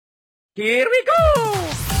Here we go!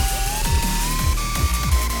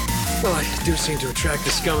 Well, I do seem to attract the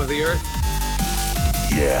scum of the earth.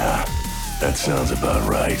 Yeah, that sounds about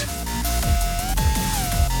right.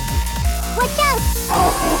 Watch out!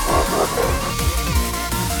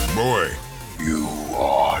 Boy, you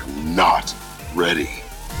are not ready.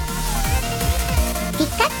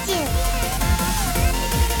 Pikachu!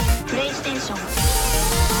 PlayStation.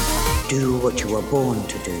 Do what you were born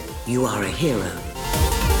to do. You are a hero.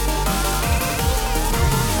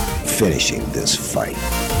 Finishing this fight.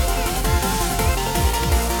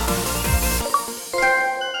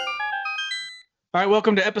 All right,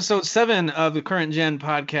 welcome to episode 7 of the Current Gen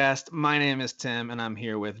podcast. My name is Tim, and I'm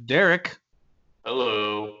here with Derek.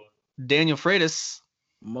 Hello. Daniel Freitas.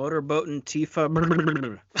 Motorboat and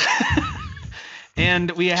Tifa. And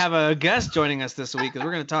we have a guest joining us this week, because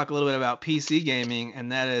we're going to talk a little bit about PC gaming,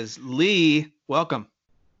 and that is Lee. Welcome.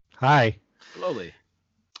 Hi. Slowly.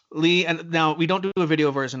 Lee, and now we don't do a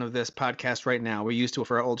video version of this podcast right now. We used to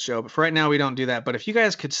for our old show, but for right now we don't do that. But if you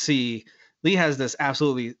guys could see, Lee has this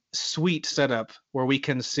absolutely sweet setup where we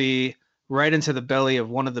can see right into the belly of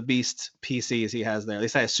one of the Beast PCs he has there. At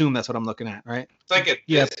least I assume that's what I'm looking at, right? It's like a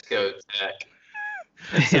disco tech.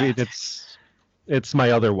 I mean, it's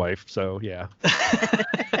my other wife, so yeah.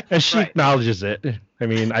 And she acknowledges it. I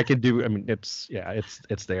mean, it's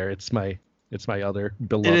there. It's my other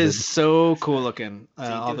beloved. It is so cool looking.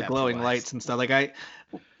 All the glowing lights and stuff. Like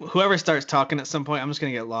whoever starts talking at some point, I'm just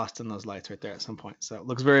gonna get lost in those lights right there at some point. So it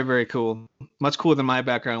looks very, very cool. Much cooler than my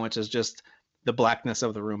background, which is just the blackness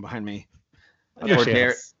of the room behind me.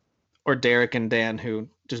 Or Derek and Dan, who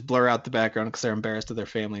just blur out the background because they're embarrassed of their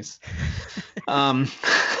families. I'm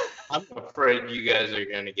afraid you guys are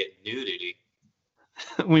gonna get nudity.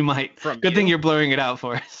 We might. Good thing you're blurring it out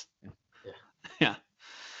for us. Yeah.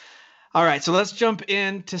 All right, so let's jump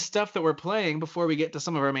into stuff that we're playing before we get to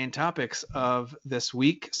some of our main topics of this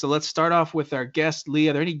week. So let's start off with our guest, Lee.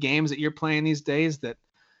 Are there any games that you're playing these days that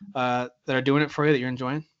are doing it for you, that you're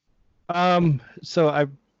enjoying? So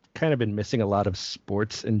I've kind of been missing a lot of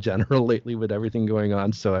sports in general lately with everything going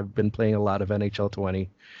on. So I've been playing a lot of NHL 20.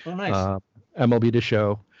 Oh, nice. MLB The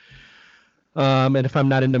Show. And if I'm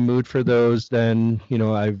not in the mood for those, then,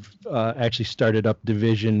 I've actually started up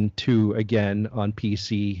Division 2 again on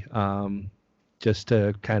PC, just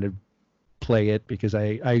to kind of play it, because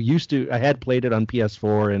I had played it on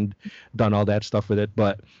PS4 and done all that stuff with it,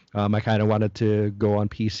 but I kind of wanted to go on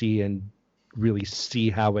PC and really see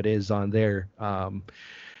how it is on there. I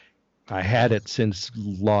had it since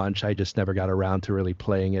launch. I just never got around to really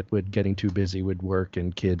playing it, with getting too busy with work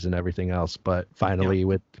and kids and everything else. But finally,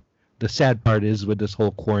 the sad part is with this whole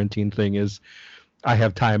quarantine thing is I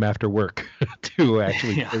have time after work to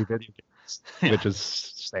actually play video games, which is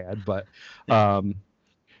sad. But, and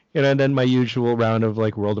then my usual round of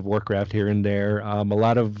like World of Warcraft here and there. A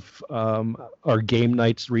lot of our game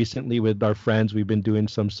nights recently with our friends, we've been doing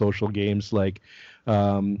some social games. Like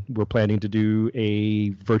we're planning to do a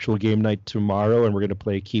virtual game night tomorrow, and we're going to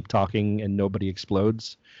play Keep Talking and Nobody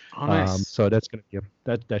Explodes. Oh, nice. So that's going to be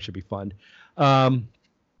that should be fun.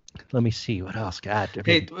 Let me see what else. God.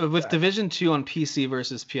 With Division 2 on PC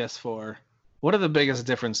versus PS4, what are the biggest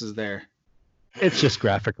differences there? It's just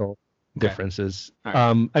graphical differences.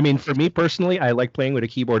 Right. I mean, for me personally, I like playing with a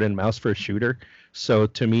keyboard and mouse for a shooter. So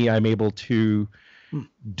to me, I'm able to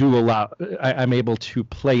do a lot. I'm able to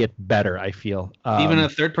play it better, I feel. Even a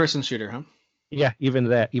third-person shooter, huh? Yeah, even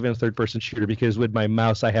a third-person shooter, because with my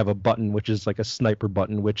mouse, I have a button, which is like a sniper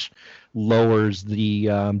button, which lowers the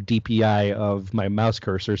DPI of my mouse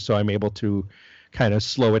cursor, so I'm able to kind of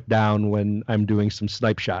slow it down when I'm doing some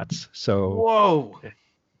snipe shots. So whoa,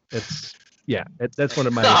 that's one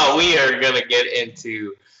of my. Oh, we are gonna get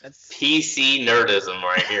into PC nerdism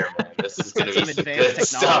right here, man. This is gonna be some good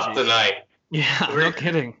stuff tonight. Yeah, no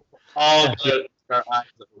kidding. All good. Our eyes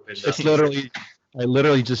open. It's I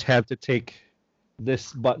literally just have to take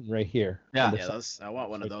this button right here. Yeah, I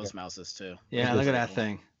want one of those mouses too. Yeah, look at that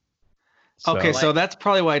thing. Okay, so that's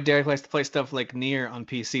probably why Derek likes to play stuff like Nier on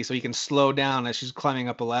PC, so he can slow down as she's climbing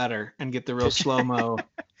up a ladder and get the real slow-mo.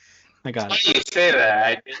 I got it. Funny you say that.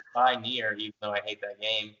 I did buy Nier, even though I hate that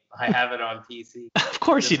game. I have it on PC. Of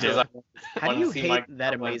course you do. How do you hate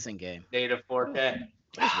that amazing game? Data 4K.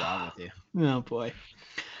 What's wrong with you? Oh, boy.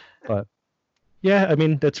 But yeah, I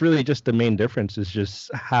mean, that's really just the main difference, is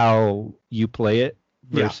just how you play it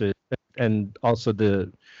versus, and also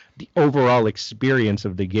the overall experience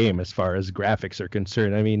of the game as far as graphics are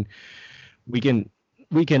concerned. I mean, we can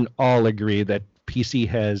all agree that PC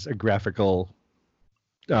has a graphical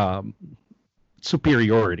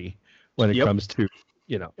superiority when it comes to,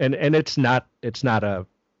 and it's not a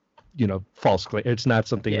false claim. It's not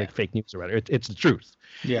something like fake news or whatever. It's the truth.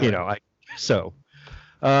 Yeah.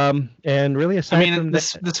 And really aside from the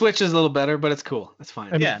Switch is a little better, but it's cool. It's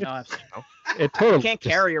fine. Absolutely. It totally you can't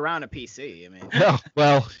carry around a PC. No,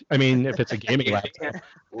 well, if it's a gaming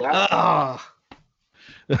laptop.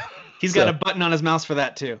 He's got a button on his mouse for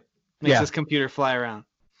that too. Makes his computer fly around.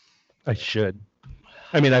 I should.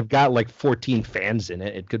 I've got like 14 fans in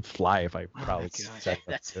it. It could fly if I probably.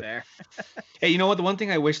 That's fair. Hey, you know what? The one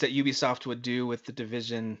thing I wish that Ubisoft would do with the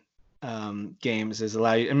Division games is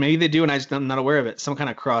allow you, and maybe they do, and I'm not aware of it, some kind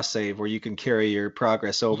of cross save where you can carry your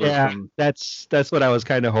progress over. Yeah, that's what I was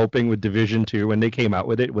kind of hoping with Division 2 when they came out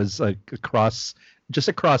with it, was like a cross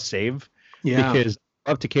save. Yeah. Because I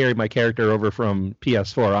love to carry my character over from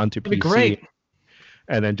PS4 onto PC. Great.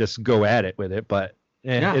 And then just go at it with it, but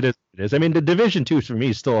it is. The Division 2 for me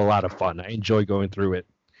is still a lot of fun. I enjoy going through it.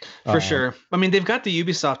 For sure. They've got the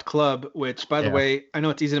Ubisoft Club, which, by the way, I know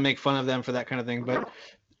it's easy to make fun of them for that kind of thing, but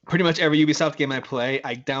pretty much every Ubisoft game I play,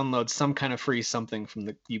 I download some kind of free something from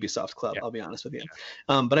the Ubisoft Club. I'll be honest with you.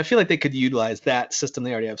 But I feel like they could utilize that system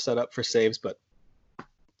they already have set up for saves, but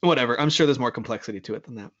whatever. I'm sure there's more complexity to it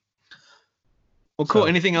than that. Well, cool.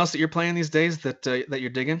 Anything else that you're playing these days that you're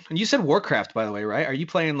digging? And you said Warcraft, by the way, right? Are you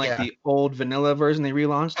playing the old vanilla version they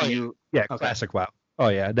relaunched? Classic WoW. Oh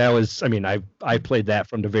yeah, that was. I played that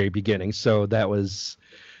from the very beginning, so that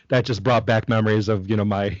just brought back memories of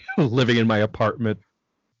my living in my apartment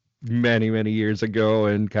many years ago,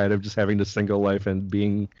 and kind of just having the single life and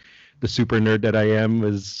being the super nerd that I am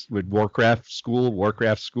was with Warcraft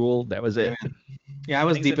school. That was it. Yeah, I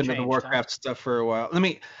was deep into the Warcraft stuff for a while.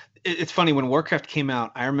 It's funny, when Warcraft came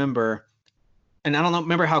out, I remember, and I don't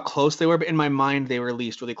remember how close they were, but in my mind they were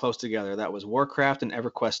released really close together. That was Warcraft and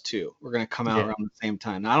EverQuest 2 were going to come out around the same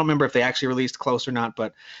time. Now, I don't remember if they actually released close or not,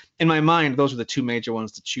 but in my mind those were the two major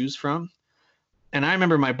ones to choose from. And I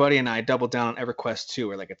remember my buddy and I doubled down on EverQuest 2.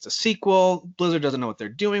 We're like, it's a sequel. Blizzard doesn't know what they're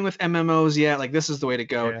doing with MMOs yet. Like, this is the way to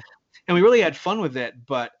go. Yeah. And we really had fun with it,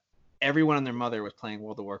 but everyone and their mother was playing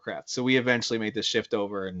World of Warcraft. So we eventually made the shift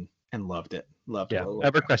over and loved it. Loved it.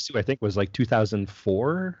 EverQuest 2, I think, was like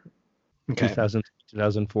 2004. Okay.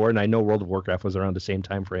 2004. And I know World of Warcraft was around the same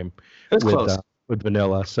time frame with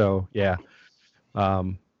vanilla. So, yeah. A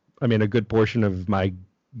good portion of my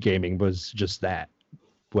gaming was just that.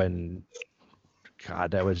 When,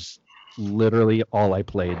 God, that was literally all I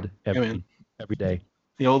played every day.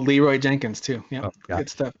 The old Leroy Jenkins too. Yeah, good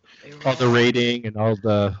stuff. All the raiding and all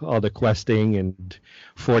the questing and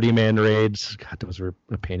 40-man raids. God, those were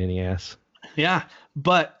a pain in the ass. Yeah,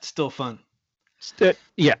 but still fun.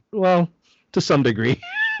 Well, to some degree.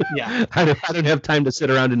 Yeah. I don't have time to sit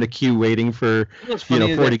around in the queue waiting for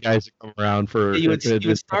 40 guys to come around for. You would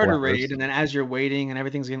start a raid, and then as you're waiting and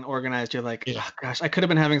everything's getting organized, you're like, oh, gosh, I could have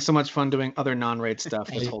been having so much fun doing other non-raid stuff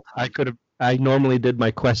this whole time. I normally did my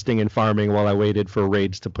questing and farming while I waited for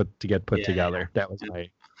raids to get put together.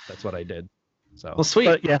 That's what I did. So well, sweet.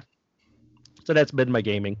 But, yeah. So that's been my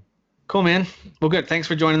gaming. Cool, man. Well, good. Thanks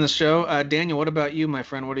for joining the show. Daniel, what about you, my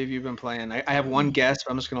friend? What have you been playing? I have one guess, but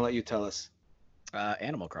I'm just going to let you tell us.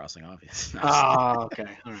 Animal Crossing, obviously. Oh,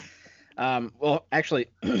 okay. All right. Well, actually,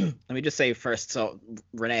 let me just say first. So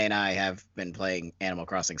Renee and I have been playing Animal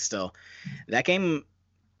Crossing still. That game,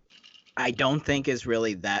 I don't think is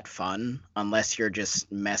really that fun unless you're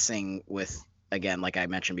just messing with, again, like I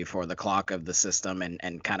mentioned before, the clock of the system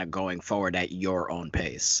and kind of going forward at your own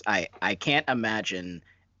pace. I can't imagine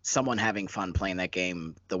someone having fun playing that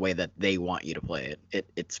game the way that they want you to play it.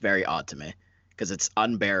 It's very odd to me because it's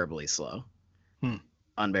unbearably slow.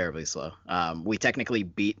 Unbearably slow. We technically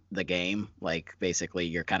beat the game. Like, basically,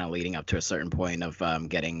 you're kind of leading up to a certain point of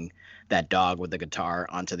getting that dog with the guitar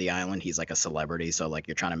onto the island. He's like a celebrity, so like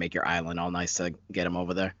you're trying to make your island all nice to get him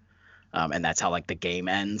over there. And that's how like the game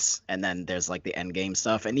ends. And then there's like the end game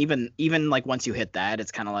stuff. And even like once you hit that,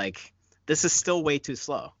 it's kind of like, this is still way too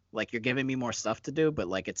slow. Like, you're giving me more stuff to do, but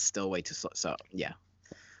like it's still way too slow. So yeah,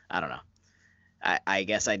 I don't know. I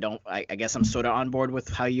guess I guess I'm sort of on board with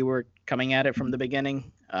how you were coming at it from the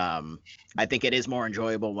beginning. I think it is more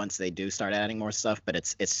enjoyable once they do start adding more stuff, but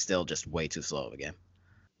it's still just way too slow of a game.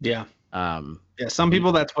 Yeah. Some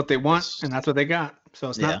people, that's what they want, and that's what they got. So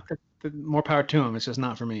it's not more power to them. It's just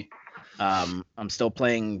not for me. I'm still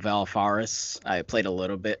playing Valfaris. I played a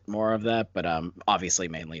little bit more of that, but obviously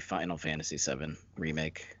mainly Final Fantasy VII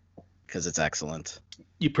Remake because it's excellent.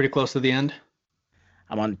 You pretty close to the end?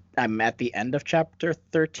 I'm at the end of chapter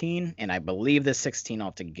 13, and I believe there's 16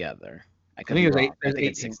 altogether. I think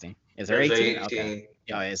it's 16. Is there 18? Okay.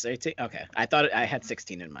 Oh, is there 18? Okay. I thought I had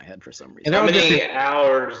 16 in my head for some reason. How many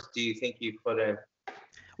hours do you think you put in?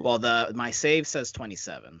 Well, my save says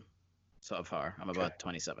 27. so far. I'm about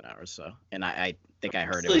 27 hours. So, and I think I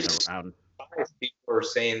heard it was around. People were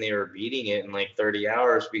saying they were beating it in like 30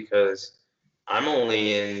 hours because I'm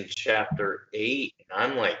only in chapter 8 and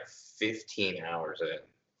I'm like 15 hours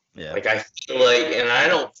in. Yeah. Like I feel like, and I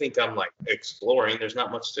don't think I'm like exploring. There's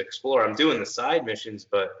not much to explore. I'm doing the side missions,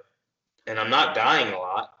 and I'm not dying a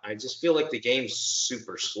lot. I just feel like the game's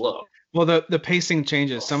super slow. Well, the pacing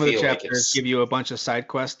changes. Some of the chapters give you a bunch of side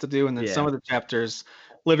quests to do, and then some of the chapters,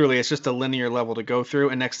 literally, it's just a linear level to go through.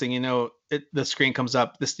 And next thing you know, the screen comes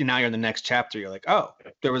up. Now you're in the next chapter. You're like, oh,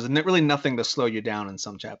 there was really nothing to slow you down in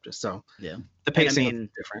some chapters. So yeah, the pacing is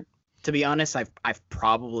different. To be honest, I've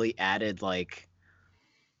probably added like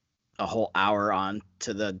a whole hour on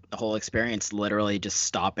to the whole experience, literally just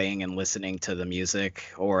stopping and listening to the music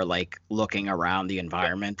or like looking around the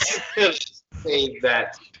environment. Say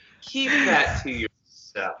that. Keep that to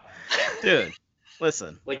yourself, dude.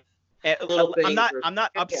 Listen, like I'm not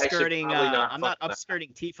upskirting. I'm not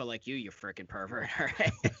upskirting Tifa like you freaking pervert. All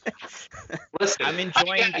right. Listen, I'm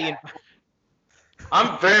enjoying the.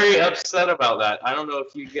 I'm very upset about that. I don't know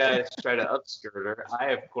if you guys try to upskirt her.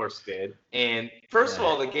 I, of course, did. And first of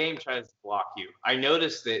all, the game tries to block you. I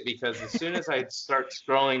noticed it because as soon as I start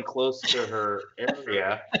scrolling close to her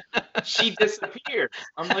area, she disappears.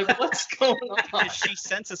 I'm like, what's going on? She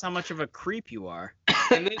senses how much of a creep you are.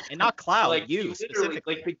 And not Cloud, like you specifically.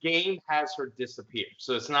 Like the game has her disappear.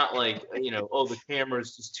 So it's not like, oh, the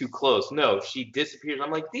camera's just too close. No, she disappears.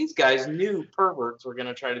 I'm like, these guys knew perverts were going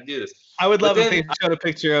to try to do this. I would love if they showed a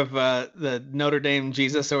picture of the Notre Dame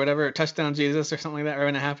Jesus or whatever, touchdown Jesus or something like that, right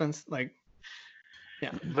when it happens. Like,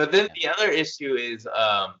 yeah. But then the other issue is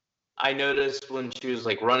I noticed when she was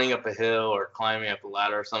like running up a hill or climbing up a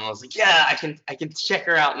ladder or something, I was like, yeah, I can check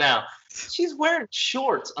her out now. She's wearing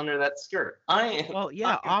shorts under that skirt.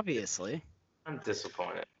 Obviously. I'm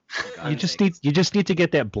disappointed. You just need to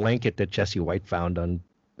get that blanket that Jesse White found on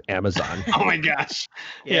Amazon. Oh my gosh.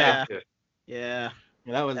 Yeah.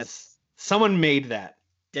 That was someone made that.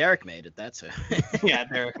 Derek made it. That's it. Yeah,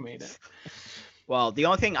 Derek made it. Well, the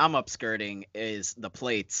only thing I'm upskirting is the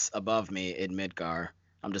plates above me in Midgar.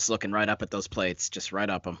 I'm just looking right up at those plates, just right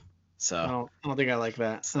up them. So I don't think I like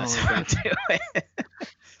that. So that's what I'm doing.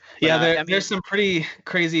 Yeah, there's some pretty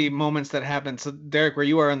crazy moments that happen. So, Derek, where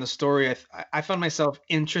you are in the story, I found myself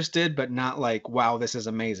interested, but not like, wow, this is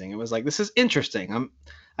amazing. It was like, this is interesting.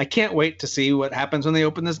 I can't wait to see what happens when they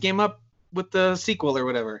open this game up with the sequel or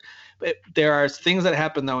whatever. But there are things that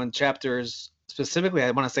happen, though, in chapters, specifically,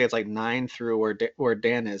 I want to say it's like 9 through where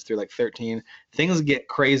Dan is, through like 13. Things get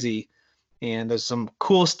crazy, and there's some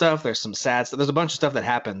cool stuff. There's some sad stuff. There's a bunch of stuff that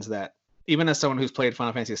happens that, even as someone who's played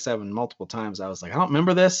Final Fantasy VII multiple times, I was like, I don't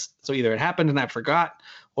remember this. So either it happened and I forgot,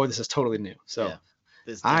 or this is totally new. So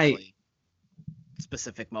there's definitely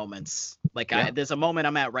specific moments. Like there's a moment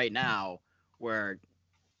I'm at right now where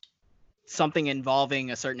something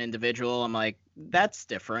involving a certain individual, I'm like, that's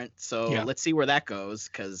different. So let's see where that goes,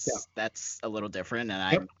 because that's a little different, and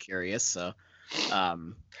I'm curious. So,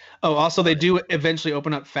 also they do eventually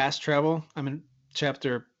open up fast travel. I'm in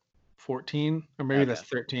chapter 14, or maybe that's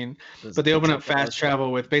 13, but they open up fast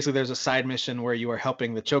travel with basically there's a side mission where you are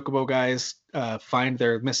helping the Chocobo guys find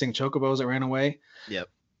their missing Chocobos that ran away. Yep.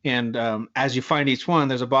 And as you find each one,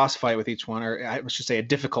 there's a boss fight with each one, or I should say a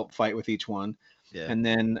difficult fight with each one. Yeah. And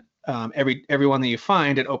then every one that you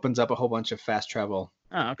find, it opens up a whole bunch of fast travel.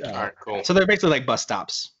 Oh, okay. All right, cool. So they're basically like bus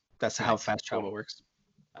stops. That's how fast travel works.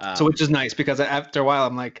 So which is nice, because after a while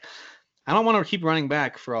I'm like, I don't want to keep running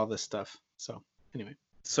back for all this stuff. So anyway.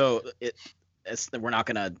 So we're not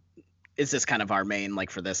gonna. Is this kind of our main,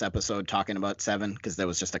 like, for this episode, talking about 7? Because there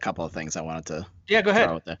was just a couple of things I wanted to. Yeah, go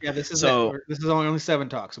ahead. Yeah, this is only 7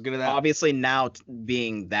 talks. So get to that. Obviously, now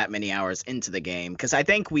being that many hours into the game, because I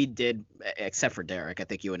think we did, except for Derek, I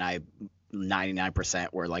think you and I,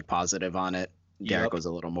 99% were like positive on it. Derek was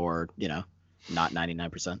a little more, not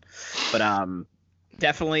 99%, but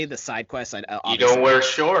definitely the side quests. You don't wear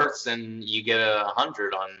shorts, and you get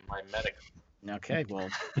 100 on my medical. Okay, well,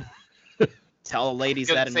 tell ladies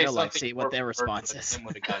that in real life, see what their response is.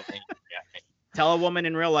 Tell a woman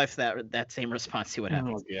in real life that same response, see what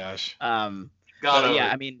happens. Oh gosh.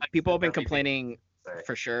 I mean, people have been complaining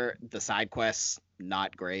for sure. The side quests,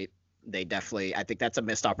 not great. They definitely, I think that's a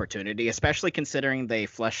missed opportunity, especially considering they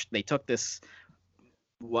took this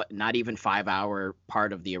not even 5-hour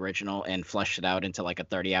part of the original and fleshed it out into like a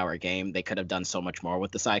 30-hour game. They could have done so much more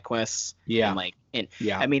with the side quests. Yeah. And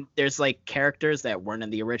I mean, there's like characters that weren't in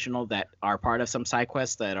the original that are part of some side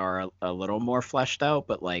quests that are a little more fleshed out,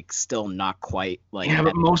 but like still not quite like. Yeah,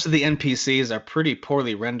 but most of the NPCs are pretty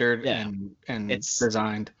poorly rendered and it's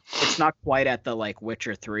designed. It's not quite at the like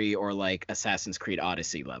Witcher 3 or like Assassin's Creed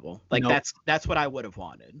Odyssey level. Like that's what I would have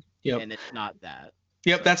wanted. Yep. And it's not that.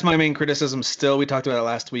 Yep, that's my main criticism still. We talked about it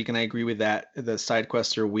last week, and I agree with that. The side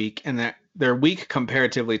quests are weak, and that they're weak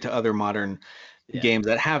comparatively to other modern games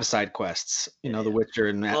that have side quests. You know, The Witcher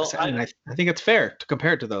and that. Well, and I think it's fair to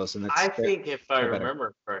compare it to those. And I think if I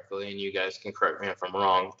remember correctly, and you guys can correct me if I'm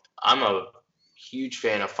wrong, I'm a huge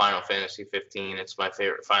fan of Final Fantasy 15. It's my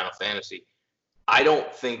favorite Final Fantasy. I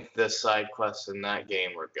don't think the side quests in that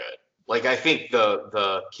game were good. Like, I think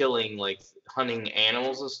the killing, like, hunting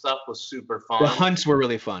animals and stuff was super fun. The hunts were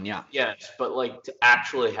really fun, yeah. Yes, but, like, to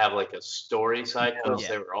actually have, like, a story side quest,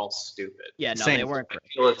 they were all stupid. Yeah, no, they weren't great. I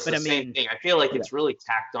feel it's same thing. I feel like it's really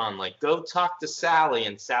tacked on. Like, go talk to Sally,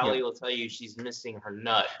 and Sally will tell you she's missing her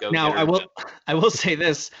nut. Now, I will say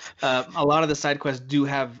this. A lot of the side quests do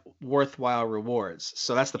have worthwhile rewards.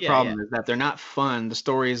 So that's the problem, is that they're not fun. The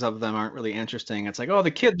stories of them aren't really interesting. It's like, oh,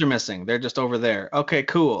 the kids are missing. They're just over there. Okay,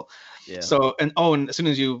 cool. Yeah. So and as soon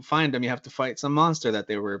as you find them, you have to fight some monster that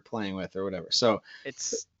they were playing with or whatever. So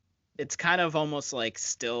it's kind of almost like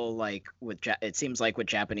still like it seems like with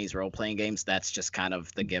Japanese role-playing games, that's just kind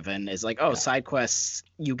of the given is like, side quests,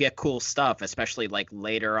 you get cool stuff, especially like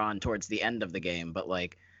later on towards the end of the game, but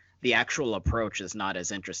like the actual approach is not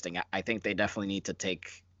as interesting. I think they definitely need to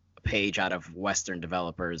take a page out of Western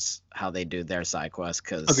developers how they do their side quests,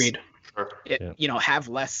 because agreed. Have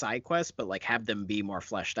less side quests, but like have them be more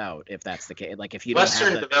fleshed out if that's the case. Like if you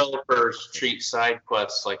Western developers treat side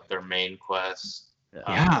quests like their main quests.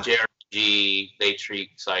 JRPG, they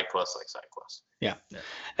treat side quests like side quests. Yeah.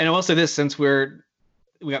 And I will say this, since we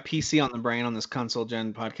got PC on the brain on this console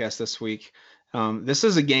gen podcast this week, this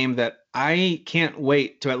is a game that I can't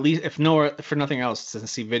wait to, at least for nothing else, to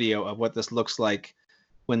see video of what this looks like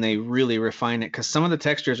when they really refine it, because some of the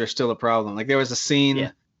textures are still a problem. Like there was a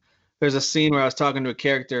scene. There's a scene where I was talking to a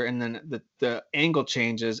character, and then the angle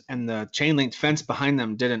changes, and the chain link fence behind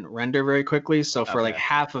them didn't render very quickly. So for like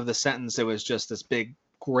half of the sentence, it was just this big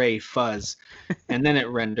gray fuzz, and then it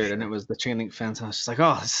rendered, and it was the chain link fence. And I was just like,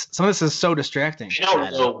 oh, some of this is so distracting. I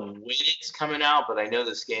don't know when it's coming out, but I know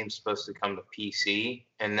this game's supposed to come to PC,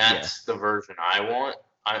 and that's the version I want.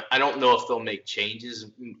 I don't know if they'll make changes.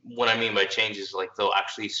 What I mean by changes, like they'll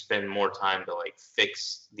actually spend more time to like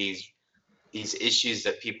fix these issues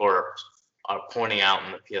that people are pointing out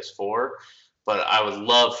in the PS4, but I would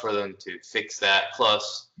love for them to fix that.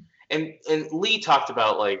 Plus, and Lee talked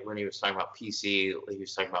about, like, when he was talking about PC, he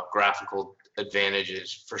was talking about graphical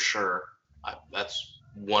advantages for sure. That's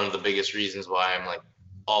one of the biggest reasons why I'm like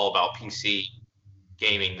all about PC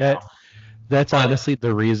gaming now. That's honestly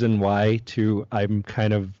the reason why I'm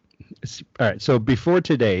kind of, all right. So before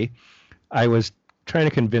today, I was trying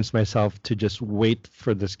to convince myself to just wait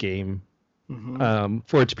for this game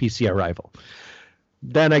for its PC arrival.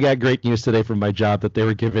 Then I got great news today from my job that they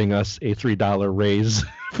were giving us a $3 raise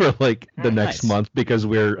for like the next month because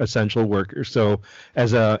we're essential workers. So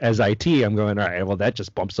as IT, I'm going, all right, well, that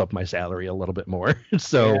just bumps up my salary a little bit more.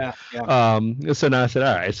 So so now I said,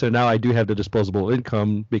 all right, so now I do have the disposable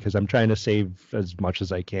income because I'm trying to save as much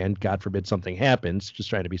as I can. God forbid something happens, just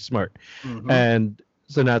trying to be smart. And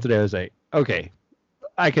so now today I was like, okay,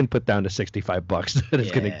 I can put down to $65 that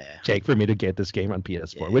it's going to take for me to get this game on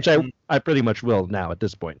PS4, which I pretty much will now at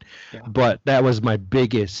this point. But that was my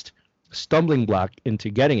biggest stumbling block into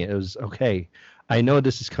getting it. It was, okay, I know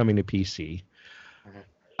this is coming to PC.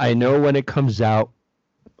 I know when it comes out,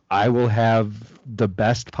 I will have the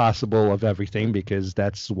best possible of everything because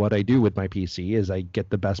that's what I do with my PC is I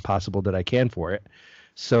get the best possible that I can for it.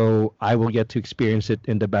 So I will get to experience it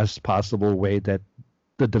in the best possible way that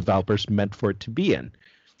the developers meant for it to be in.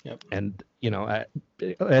 And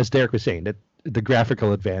as Derek was saying, that the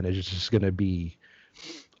graphical advantage is just going to be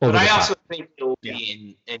over but the I also top. think it'll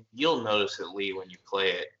be and you'll notice it, Lee, when you play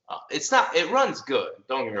it. It runs good,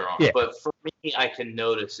 don't get me wrong, but for me I can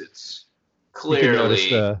notice it's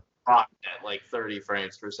clearly at like 30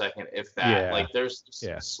 frames per second, if that. Like there's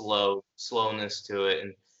slowness to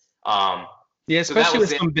it, and especially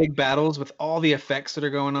with some big battles with all the effects that are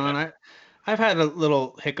going on. I've had a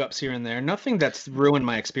little hiccups here and there. Nothing that's ruined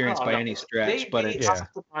my experience by any stretch, but it's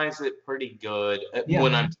optimize it pretty good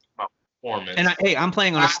when I'm talking about performance. And I'm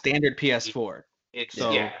playing on a standard PS4.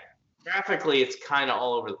 Graphically, it's kind of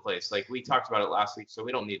all over the place. Like we talked about it last week, so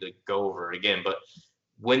we don't need to go over it again. But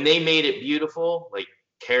when they made it beautiful, like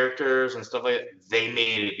characters and stuff like that, they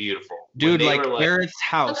made it beautiful. Dude, like Aerith's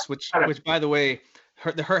house, which by the way,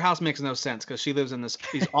 her house makes no sense because she lives in these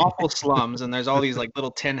awful slums, and there's all these like little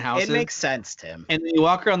tin houses. It makes sense, Tim. And then you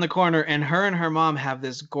walk around the corner, and her mom have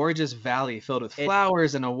this gorgeous valley filled with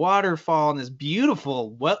flowers and a waterfall and this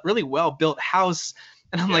beautiful, really well built house.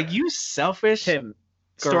 And I'm like, you selfish. Tim,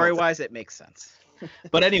 story-wise, it makes sense.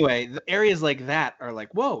 But anyway, the areas like that are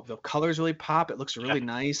like, whoa, the colors really pop. It looks really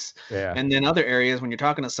nice. Yeah. And then other areas, when you're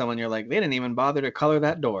talking to someone, you're like, they didn't even bother to color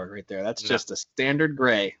that door right there. That's just a standard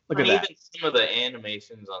gray. Look at that. Even some of the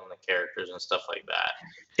animations on the characters and stuff like that.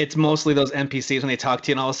 It's mostly those NPCs when they talk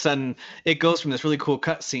to you, and all of a sudden it goes from this really cool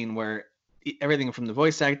cutscene where everything from the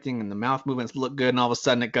voice acting and the mouth movements look good, and all of a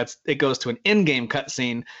sudden it goes to an in-game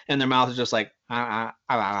cutscene, and their mouth is just like,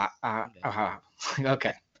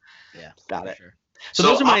 okay. Yeah, got it. Sure. So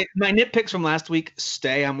those are my nitpicks from last week.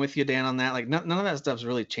 I'm with you, Dan, on that. Like none of that stuff's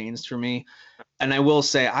really changed for me. And I will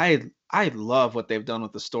say I love what they've done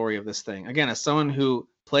with the story of this thing. Again, as someone who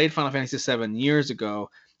played Final Fantasy VII years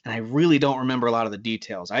ago, and I really don't remember a lot of the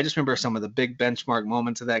details. I just remember some of the big benchmark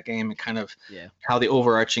moments of that game and kind of how the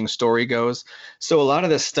overarching story goes. So a lot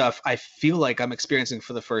of this stuff I feel like I'm experiencing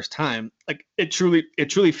for the first time. Like it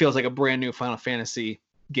truly feels like a brand new Final Fantasy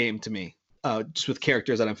game to me, just with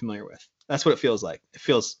characters that I'm familiar with. That's what it feels like. It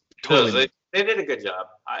feels totally. They did a good job.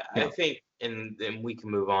 I think, and we can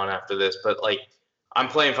move on after this, but like I'm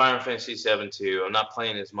playing Final Fantasy VII too. I'm not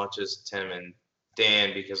playing as much as Tim and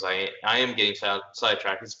Dan because I am getting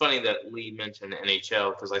sidetracked. It's funny that Lee mentioned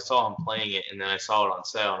NHL because I saw him playing it and then I saw it on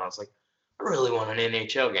sale and I was like, I really want an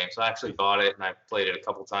NHL game. So I actually bought it and I played it a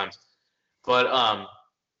couple times. But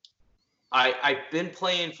I've been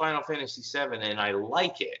playing Final Fantasy VII and I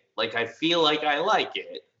like it. Like I feel like I like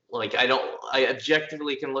it. Like I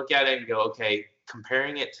objectively can look at it and go, okay,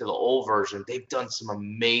 comparing it to the old version, they've done some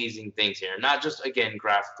amazing things here. Not just, again,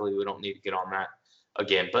 graphically, we don't need to get on that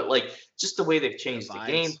again, but like just the way they've changed the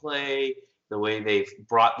gameplay, the way they've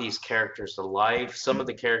brought these characters to life. Some of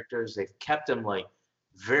the characters, they've kept them like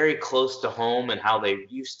very close to home and how they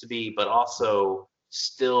used to be, but also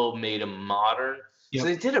still made them modern. Yep. So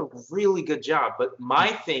they did a really good job. But my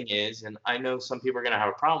thing is, and I know some people are going to have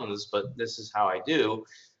a problem with this, but this is how I do.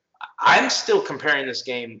 I'm still comparing this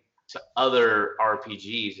game to other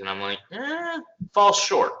RPGs, and I'm like, falls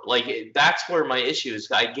short. Like that's where my issue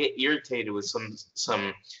is. I get irritated with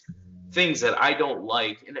some things that I don't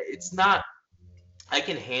like, and it's not. I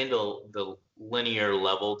can handle the linear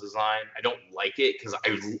level design. I don't like it because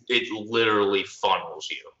it literally funnels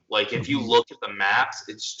you. Like if you look at the maps,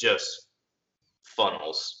 it's just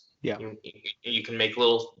funnels. Yeah. You can make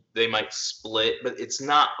they might split, but it's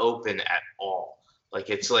not open at all. Like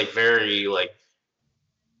it's like very like.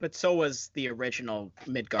 But so was the original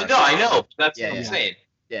Midgard. No, I know. That's what I'm saying.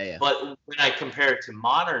 Yeah. But when I compare it to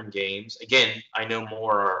modern games, again, I know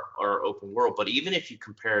more are open world. But even if you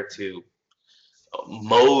compare it to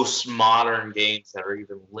most modern games that are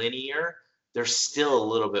even linear, they're still a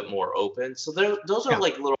little bit more open. So those are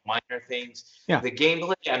like little minor things. Yeah. The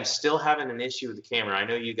gameplay, I'm still having an issue with the camera. I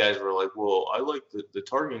know you guys were like, well, I like the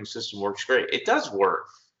targeting system works great. It does work.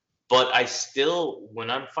 But I still, when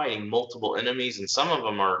I'm fighting multiple enemies, and some of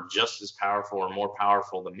them are just as powerful or more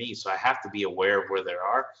powerful than me, so I have to be aware of where they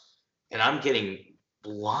are. And I'm getting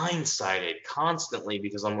blindsided constantly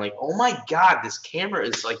because I'm like, oh my God, this camera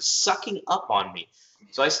is like sucking up on me.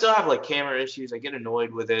 So I still have like camera issues. I get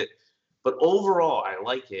annoyed with it. But overall, I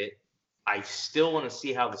like it. I still want to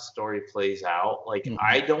see how the story plays out. Like,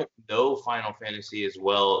 I don't know Final Fantasy VII as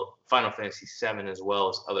well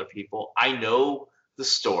as other people. I know the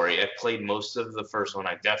story. I played most of the first one.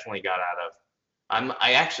 I definitely got out of.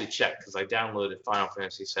 I actually checked because I downloaded Final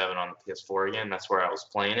Fantasy VII on the PS4 again. That's where I was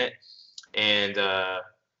playing it, and I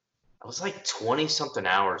was like 20 something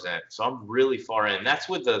hours in it. So I'm really far in. That's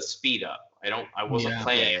with the speed up. I wasn't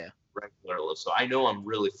playing it regularly, so I know I'm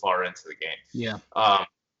really far into the game. Yeah.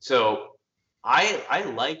 So I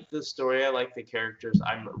like the story. I like the characters.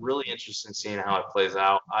 I'm really interested in seeing how it plays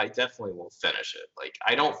out. I definitely will finish it. Like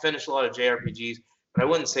I don't finish a lot of JRPGs. But I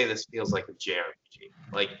wouldn't say this feels like a JRPG.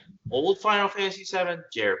 Like old Final Fantasy VII,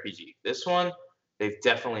 JRPG. This one, they've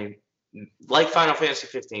definitely, like Final Fantasy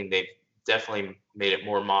 15, they've definitely made it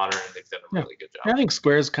more modern. They've done a really good job. I think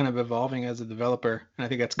Square's kind of evolving as a developer, and I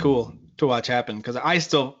think that's cool to watch happen because I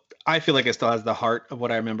feel like it still has the heart of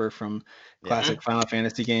what I remember from classic Final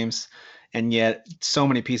Fantasy games, and yet so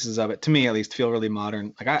many pieces of it, to me at least, feel really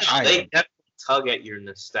modern. Like they definitely tug at your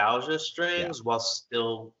nostalgia strings while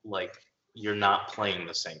still like. You're not playing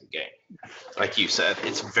the same game. Like you said,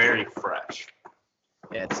 it's very fresh.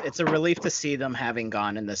 Yeah, it's a relief to see them having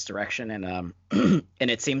gone in this direction, and and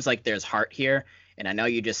it seems like there's heart here, And I know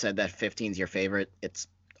you just said that 15 is your favorite. It's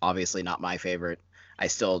obviously not my favorite. I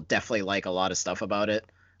still definitely like a lot of stuff about it.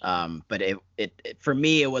 But it for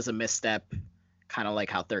me, it was a misstep, kind of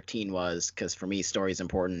like how 13 was, because for me, story is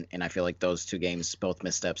important, and I feel like those two games both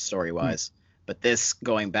missteps story-wise. But this,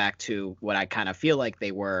 going back to what I kind of feel like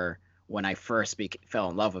they were when I first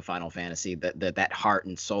fell in love with Final Fantasy, that heart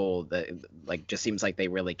and soul, that like just seems like they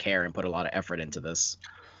really care and put a lot of effort into this.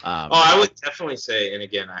 I would definitely say, and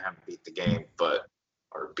again, I haven't beat the game,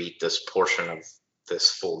 or beat this portion of this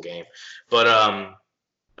full game, but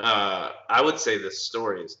I would say the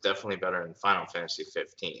story is definitely better in Final Fantasy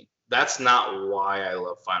 15. That's not why I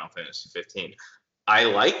love Final Fantasy 15. I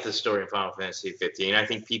like the story in Final Fantasy 15. I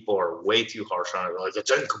think people are way too harsh on it. They're like,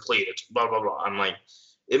 it's incomplete. It's blah blah blah. I'm like,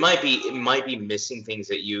 it might be missing things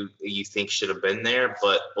that you think should have been there,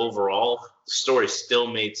 but overall, the story still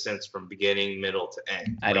made sense from beginning, middle to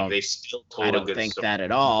end. They still told I a don't good think story. that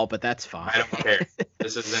at all, but that's fine. I don't care.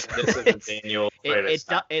 This isn't Daniel Freitas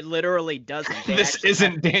time. It literally doesn't. This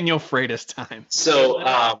isn't Daniel Freitas time. So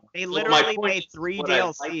they my literally point made is, 3 what I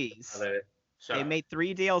liked DLCs. about it- Shut They up. made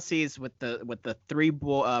 3 DLCs with the 3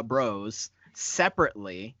 bros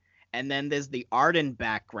separately, and then there's the Arden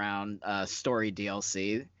background story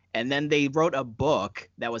DLC, and then they wrote a book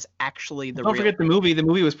that was actually the Don't real. forget the movie. The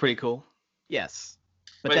movie was pretty cool. Yes,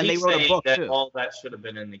 but When then they he's wrote a saying book that too. all that should have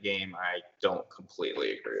been in the game, I don't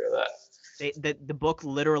completely agree with that. The book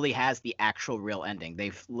literally has the actual real ending.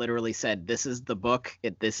 They've literally said this is the book.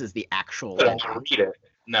 This is the actual But I ending. don't read it.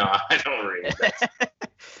 No, I don't read it.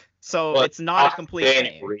 So But it's not a I'll complete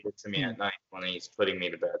Daniel game. read it to me at night when he's putting me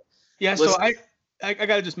to bed. Yeah, so Listen- I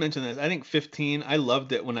gotta just mention this. I think 15, I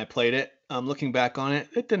loved it when I played it. Looking back on it,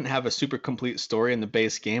 it didn't have a super complete story in the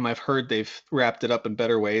base game. I've heard they've wrapped it up in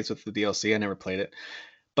better ways with the DLC. I never played it,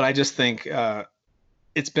 but I just think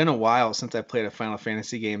it's been a while since I played a Final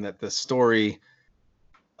Fantasy game that the story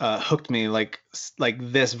hooked me like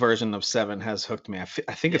this version of 7 has hooked me. I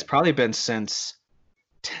think it's probably been since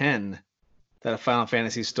 10 that a Final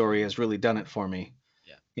Fantasy story has really done it for me.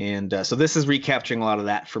 And so this is recapturing a lot of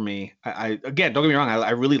that for me. I again, don't get me wrong,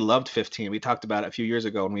 I really loved 15. We talked about it a few years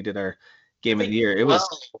ago when we did our game of the year. It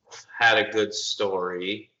was had a good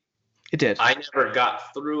story. It did. I never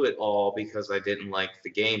got through it all because I didn't like the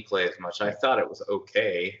gameplay as much. I thought it was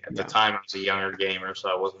okay. At the time, I was a younger gamer, so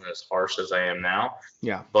I wasn't as harsh as I am now.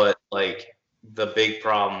 Yeah. But like the big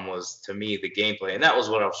problem was, to me, the gameplay. And that was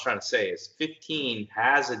what I was trying to say is 15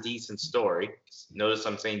 has a decent story. Notice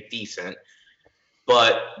I'm saying decent.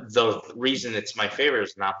 But the reason it's my favorite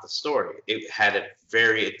is not the story. It had a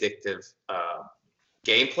very addictive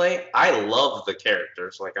gameplay. I love the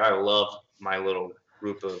characters. Like, I love my little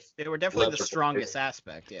group of... They were definitely the Leather- strongest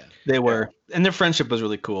aspect, yeah. They were. And their friendship was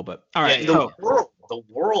really cool. But all right. Yeah, the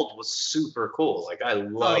world was super cool. Like, I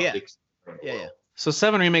loved yeah. exploring the world. So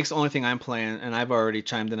 7 Remake's the only thing I'm playing, and I've already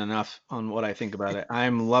chimed in enough on what I think about it.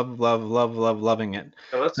 I'm loving it.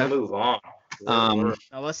 So let's move on. Now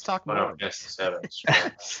let's talk more.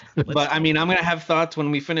 But I mean, I'm gonna have thoughts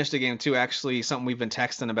when we finish the game too. Actually, something we've been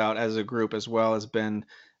texting about as a group as well has been,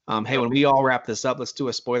 hey, when we all wrap this up, let's do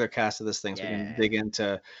a spoiler cast of this thing so we can dig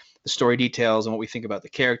into the story details and what we think about the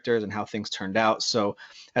characters and how things turned out. So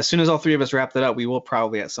as soon as all 3 of us wrap that up, we will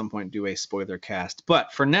probably at some point do a spoiler cast.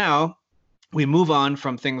 But for now, we move on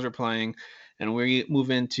from things we're playing and we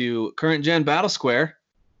move into current gen Battle Square.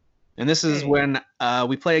 And this is when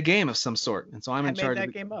we play a game of some sort. And so I'm in charge of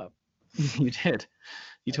that game up. You did.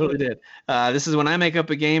 You totally did. This is when I make up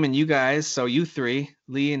a game and you guys, so you 3,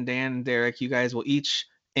 Lee and Dan and Derek, you guys will each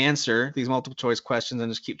answer these multiple choice questions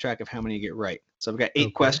and just keep track of how many you get right. So I've got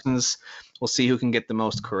 8 questions. We'll see who can get the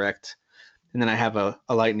most correct. And then I have a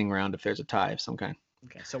lightning round if there's a tie of some kind.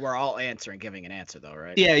 Okay, so we're all giving an answer though,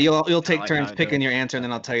 right? Yeah, you'll take like turns how I do picking it. your answer, and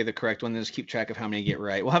then I'll tell you the correct one. Then just keep track of how many you get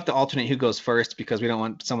right. We'll have to alternate who goes first because we don't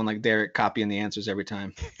want someone like Derek copying the answers every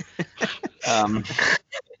time.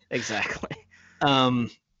 Exactly. Can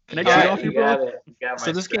I got do it it, off your you got board? it. You got So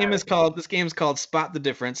my this game's called Spot the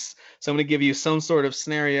Difference. So I'm going to give you some sort of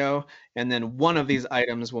scenario, and then one of these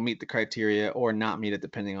items will meet the criteria or not meet it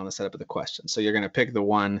depending on the setup of the question. So you're going to pick the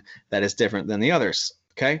one that is different than the others.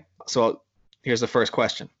 Okay. So here's the first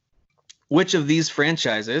question. Which of these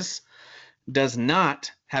franchises does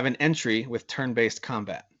not have an entry with turn-based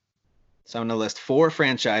combat? So I'm going to list 5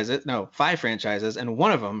 franchises, and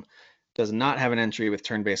one of them does not have an entry with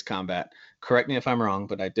turn-based combat. Correct me if I'm wrong,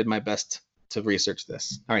 but I did my best to research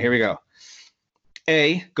this. All right, here we go.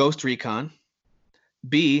 A, Ghost Recon.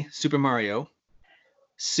 B, Super Mario.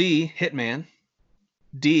 C, Hitman.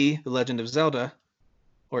 D, The Legend of Zelda.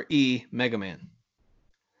 Or E, Mega Man.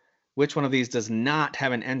 Which one of these does not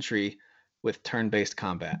have an entry with turn-based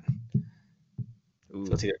combat?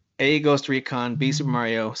 So it's either A, Ghost Recon, B, Super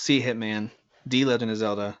Mario, C, Hitman, D, Legend of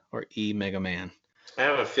Zelda, or E, Mega Man. I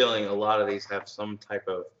have a feeling a lot of these have some type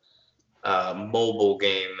of mobile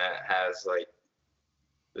game that has like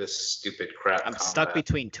this stupid crap. I'm stuck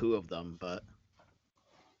between two of them, but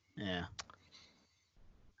yeah.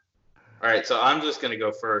 All right, so I'm just gonna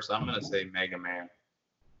go first. I'm gonna say Mega Man.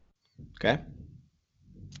 Okay.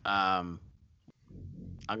 I'm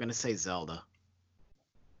gonna say Zelda.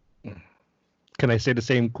 Can I say the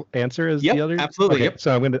same answer as Yep, the other? absolutely, Okay, yep.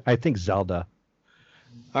 so I think Zelda.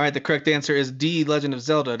 All right, the correct answer is D, Legend of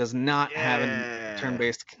Zelda does not have a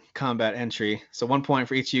turn-based combat entry. So 1 point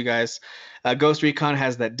for each of you guys. Ghost Recon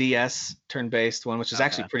has that DS turn-based one, which is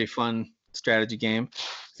actually pretty fun strategy game.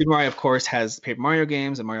 Super Mario, of course, has Paper Mario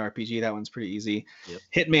games and Mario RPG. That one's pretty easy. Yep.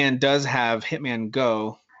 Hitman does have Hitman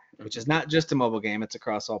Go, which is not just a mobile game. It's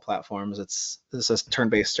across all platforms. It's a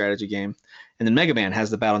turn-based strategy game. And then Mega Man has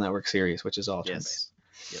the Battle Network series, which is all turn-based.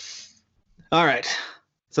 Yep. All right.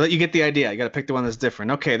 So that you get the idea. You got to pick the one that's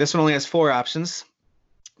different. Okay, this one only has 4 options.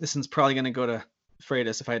 This one's probably going to go to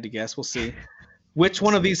Freitas if I had to guess. We'll see. Which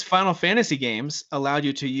one of these Final Fantasy games allowed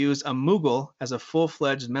you to use a Moogle as a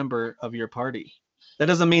full-fledged member of your party? That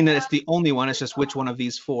doesn't mean that it's the only one. It's just which one of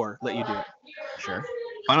these 4 let you do it. Sure.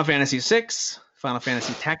 Final Fantasy VI, Final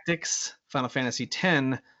Fantasy Tactics, Final Fantasy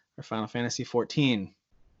X, or Final Fantasy XIV.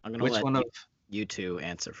 I'm gonna let you two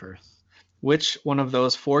answer first. Which one of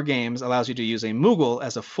those 4 games allows you to use a Moogle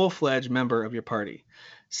as a full-fledged member of your party?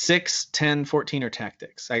 6, 10, 14, or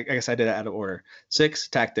Tactics? I guess I did it out of order. 6,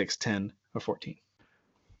 Tactics, 10, or 14.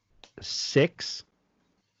 6.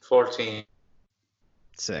 14.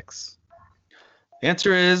 6. The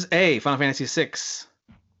answer is A. Final Fantasy VI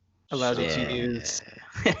allows you to use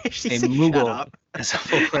a Moogle as a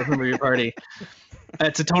full-fledged member of your party.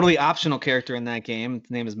 It's a totally optional character in that game. His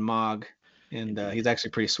name is Mog, and he's actually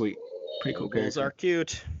pretty sweet. Pretty cool character. Moogles are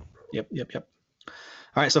cute. Yep. All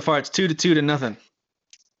right, so far it's 2 to nothing.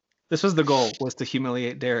 This was the goal, was to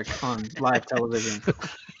humiliate Derek on live television.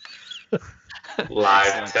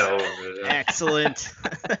 Live television. Excellent.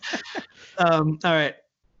 All right.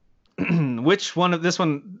 Which one of this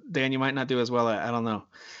one, Dan, you might not do as well. I don't know.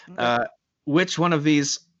 Okay. Which one of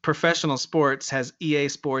these professional sports has EA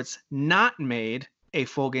Sports not made a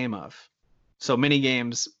full game of? So mini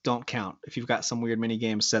games don't count. If you've got some weird mini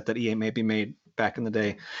game set that EA maybe made back in the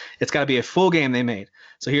day, it's got to be a full game they made.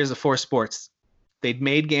 So here's the 4 sports. They'd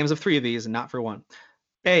made games of 3 of these and not for 1.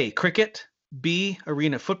 A, cricket, B,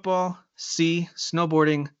 arena football, C,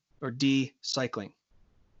 snowboarding, or D, cycling.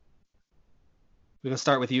 We're going to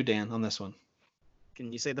start with you, Dan, on this one.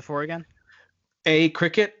 Can you say the 4 again? A,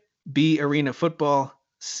 cricket, B, arena football,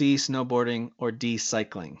 C, snowboarding, or D,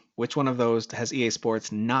 cycling. Which one of those has EA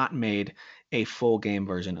Sports not made a full game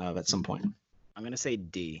version of at some point? I'm going to say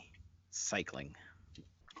D, cycling.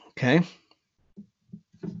 Okay.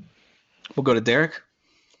 We'll go to Derek.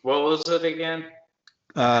 What was it again?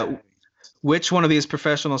 Which one of these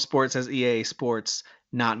professional sports has EA Sports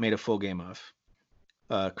not made a full game of?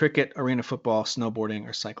 Cricket, arena football, snowboarding,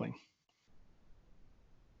 or cycling?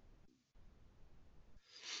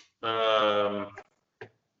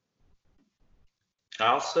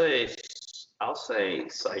 I'll say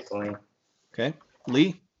cycling. Okay.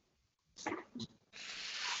 Lee?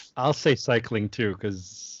 I'll say cycling too,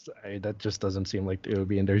 because that just doesn't seem like it would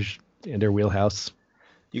be in their wheelhouse.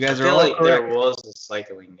 You guys I are feel all like correct. there was a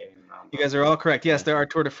cycling game. You guys are all correct. Yes, there are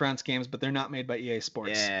Tour de France games, but they're not made by EA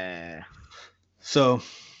Sports. Yeah. So,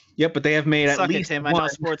 yep, but they have made at least Tim. one. I know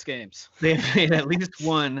sports games. They have made at least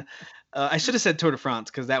one. I should have said Tour de France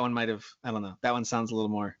because that one might have. I don't know. That one sounds a little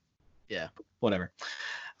more. Yeah. Whatever.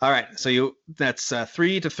 All right. So that's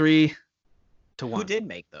 3 to 1. Who did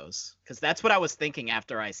make those? Because that's what I was thinking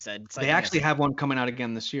after I said. They actually have one coming out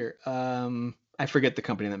again this year. I forget the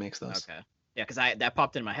company that makes those. Okay. Yeah, because that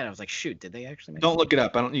popped in my head. I was like, shoot, did they actually make? Don't look it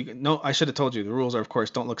up. No, I should have told you. The rules are, of course,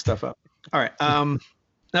 don't look stuff up. All right.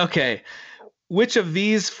 Okay. Which of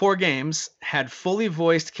these 4 games had fully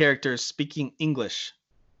voiced characters speaking English?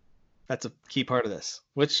 That's a key part of this.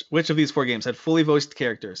 Which of these 4 games had fully voiced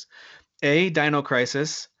characters? A, Dino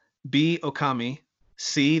Crisis, B, Okami,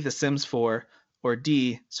 C, The Sims 4, or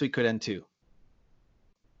D, Suikoden 2?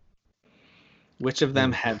 Which of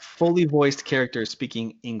them had fully voiced characters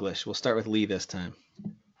speaking English? We'll start with Lee this time.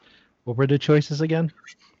 What were the choices again?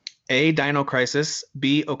 A, Dino Crisis,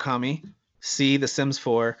 B, Okami, C, The Sims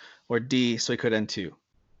 4, or D, Suikoden 2?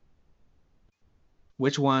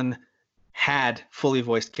 Which one had fully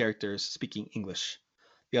voiced characters speaking English?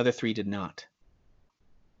 The other 3 did not.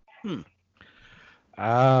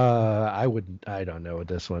 I don't know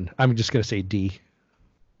this one. I'm just gonna say D.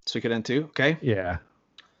 Suikoden 2, okay? Yeah.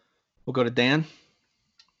 We'll go to Dan.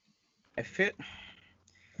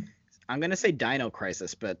 I'm gonna say Dino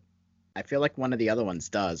Crisis, but I feel like one of the other ones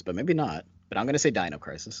does, but maybe not. But I'm gonna say Dino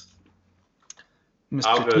Crisis.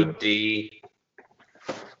 I'll go D.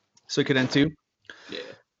 Suikoden 2? Yeah.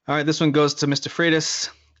 All right, this one goes to Mr. Freitas.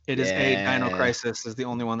 It is A. Dino Crisis is the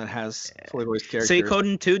only one that has fully voiced characters.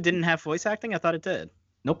 Suikoden 2 didn't have voice acting? I thought it did.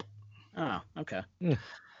 Nope. Oh, okay. It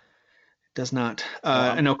does not.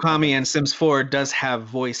 And Okami and Sims 4 does have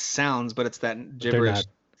voice sounds, but it's that gibberish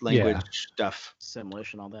language stuff.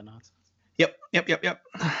 Simlish and all that nonsense. Yep.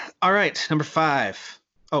 All right, number 5.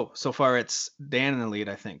 Oh, so far it's Dan in the lead,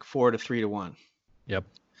 I think. 4-3-1. Yep.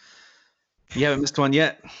 You haven't missed one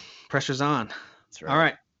yet. Pressure's on. That's right. All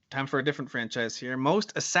right, time for a different franchise here.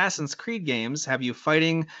 Most Assassin's Creed games have you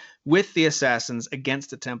fighting with the assassins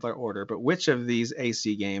against the Templar Order, but which of these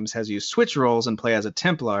AC games has you switch roles and play as a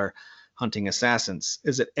Templar hunting assassins?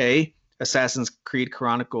 Is it A, Assassin's Creed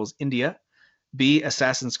Chronicles India, B,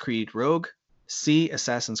 Assassin's Creed Rogue, C,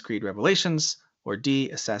 Assassin's Creed Revelations, or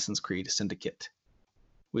D, Assassin's Creed Syndicate?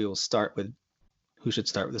 We will start with, who should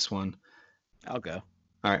start with this one? I'll go.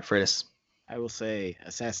 All right, Freitas. I will say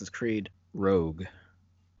Assassin's Creed Rogue.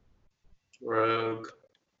 Rogue.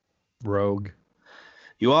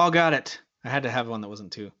 You all got it. I had to have one that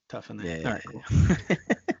wasn't too tough in there. Yeah. All right, cool.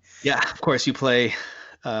 Yeah, of course you play,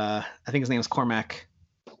 I think his name is Cormac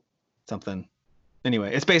something.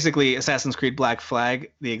 Anyway, it's basically Assassin's Creed Black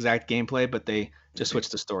Flag, the exact gameplay, but they just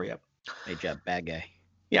switched the story up. Hey, Jeff, bad guy.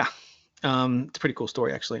 Yeah. It's a pretty cool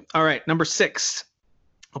story, actually. All right, number 6.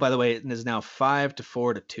 Oh, by the way, it is now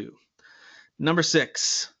 5-4-2. Number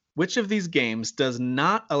 6. Which of these games does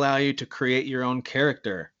not allow you to create your own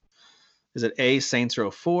character? Is it A, Saints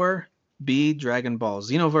Row 4, B, Dragon Ball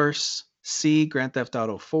Xenoverse, C, Grand Theft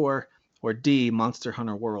Auto 4, or D, Monster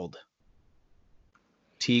Hunter World?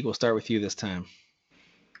 Teague, we'll start with you this time.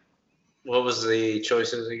 What was the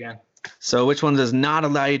choices again? So which one does not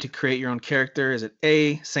allow you to create your own character? Is it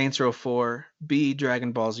A, Saints Row 4, B,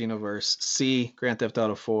 Dragon Ball Xenoverse, C, Grand Theft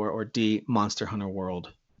Auto 4, or D, Monster Hunter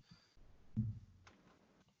World?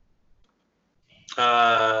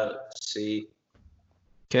 C.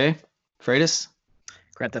 Okay. Freitas?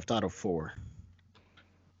 Grand Theft Auto 4.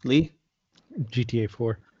 Lee? GTA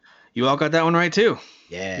 4. You all got that one right too.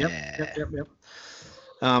 Yeah. Yep.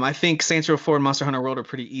 I think Saints Row 4 and Monster Hunter World are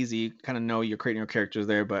pretty easy. You kind of know you're creating your characters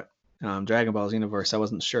there, but Dragon Ball Xenoverse, I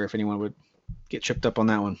wasn't sure if anyone would get tripped up on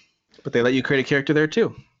that one. But they let you create a character there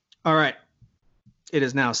too. All right. It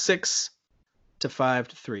is now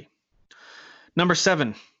 6-5-3. Number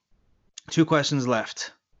 7. 2 questions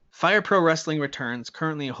left. Fire Pro Wrestling Returns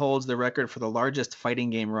currently holds the record for the largest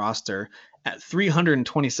fighting game roster at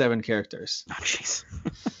 327 characters. Oh, jeez.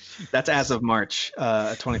 That's as of March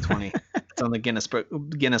 2020. It's on the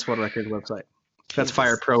Guinness World Records website. That's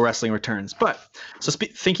Fire Pro Wrestling Returns. But so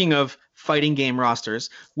thinking of fighting game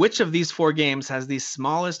rosters, which of these 4 games has the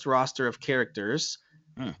smallest roster of characters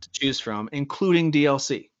to choose from, including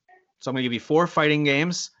DLC? So I'm going to give you 4 fighting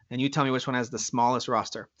games, and you tell me which one has the smallest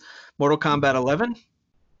roster. Mortal Kombat 11,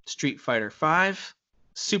 Street Fighter 5,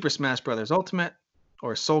 Super Smash Bros. Ultimate,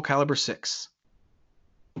 or Soul Calibur 6.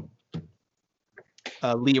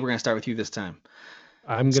 Lee, we're going to start with you this time.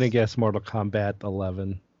 I'm going to guess Mortal Kombat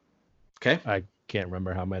 11. Okay. I can't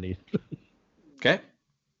remember how many. Okay.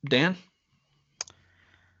 Dan?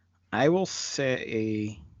 I will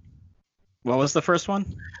say... What was the first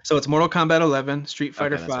one? So it's Mortal Kombat 11, Street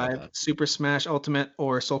Fighter Okay, that's what I 5, thought. Super Smash Ultimate,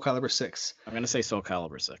 or Soul Calibur 6. I'm going to say Soul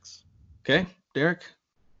Calibur 6. Okay. Derek?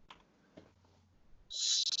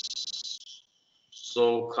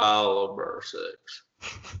 Soul Calibur 6.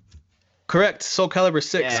 Correct. Soul Calibur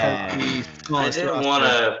 6 Yeah. has the I smallest didn't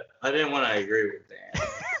roster. want to agree with Dan.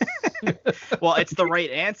 Well, it's the right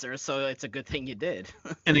answer, so it's a good thing you did.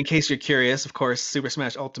 And in case you're curious, of course, Super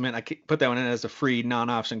Smash Ultimate, I put that one in as a free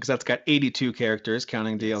non-option because that's got 82 characters,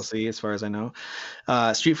 counting DLC, as far as I know.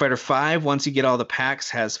 Street Fighter 5, once you get all the packs,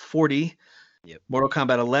 has 40. Yep. Mortal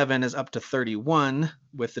Kombat 11 is up to 31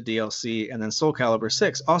 with the DLC, and then Soul Calibur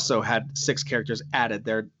 6 also had 6 characters added.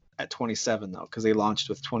 They're at 27 though, because they launched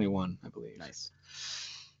with 21, I believe. Nice.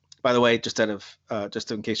 By the way, just in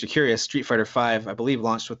case you're curious, Street Fighter 5, I believe,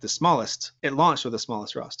 launched with the smallest. It launched with the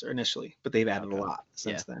smallest roster initially, but they've added a lot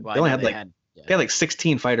since then. Well, They only I had know like they had like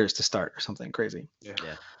 16 fighters to start or something crazy. Yeah.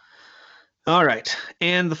 All right,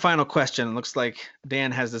 and the final question. Looks like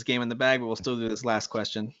Dan has this game in the bag, but we'll still do this last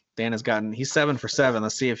question. Dan he's 7 for 7.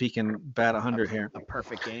 Let's see if he can bat 100 here. A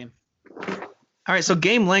perfect game. All right, so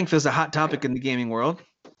game length is a hot topic in the gaming world.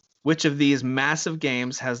 Which of these massive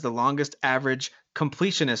games has the longest average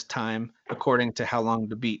completionist time according to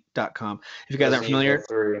howlongtobeat.com. If you guys aren't familiar,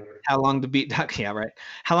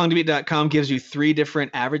 howlongtobeat.com gives you 3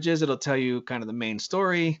 different averages. It'll tell you kind of the main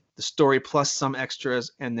story, the story plus some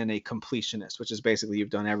extras, and then a completionist, which is basically you've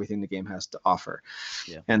done everything the game has to offer.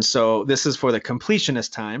 Yeah. And so this is for the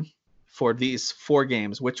completionist time for these 4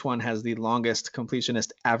 games. Which one has the longest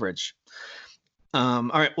completionist average? All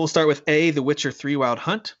right, we'll start with A, The Witcher 3 Wild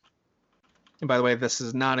Hunt. And by the way, this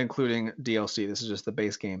is not including DLC. This is just the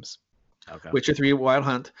base games. Okay. Witcher 3 Wild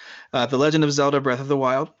Hunt, The Legend of Zelda Breath of the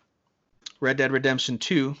Wild, Red Dead Redemption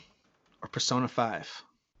 2, or Persona 5.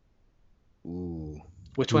 Ooh.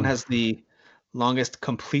 Which one has the longest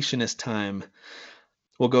completionist time?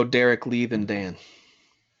 We'll go Derek, Lee, then Dan.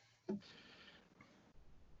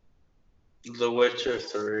 The Witcher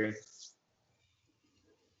 3.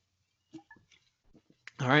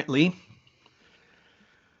 All right, Lee.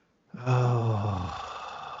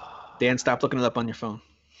 Oh. Dan, stop looking it up on your phone.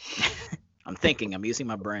 I'm thinking. I'm using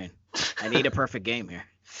my brain. I need a perfect game here.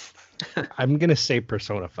 I'm going to say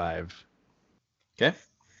Persona 5. Okay.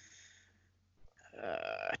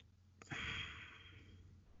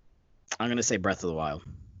 I'm going to say Breath of the Wild.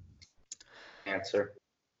 Answer.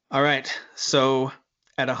 All right. So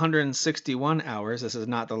at 161 hours, this is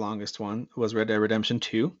not the longest one, was Red Dead Redemption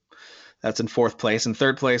 2. That's in 4th place. In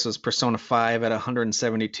 3rd place was Persona 5 at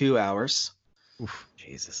 172 hours. Oof,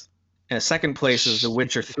 Jesus. And 2nd place is The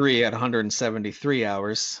Witcher 3 at 173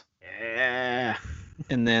 hours. Yeah.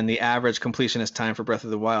 And then the average completionist time for Breath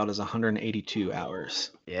of the Wild is 182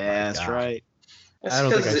 hours. Yeah, that's right. That's I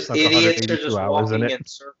don't think I because stuck idiots are 182 just hours in walking it. in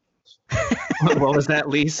circles. What was that,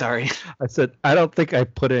 Lee? Sorry. I said I don't think I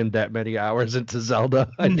put in that many hours into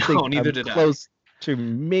Zelda. I No, think neither I'm did I. close to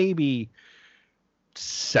maybe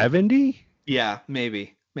 70. Yeah,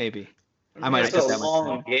 maybe. I might have It's put that a much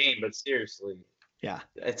long time. game, but seriously, Yeah.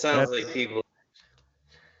 it sounds like people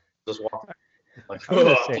just walk like, I'm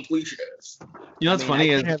gonna oh, say- completionist. You know what's I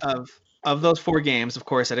funny I is can of those 4 games, of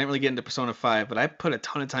course, I didn't really get into Persona 5, but I put a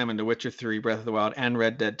ton of time into Witcher 3, Breath of the Wild, and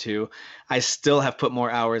Red Dead 2. I still have put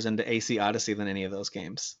more hours into AC Odyssey than any of those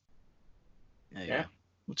games, Yeah.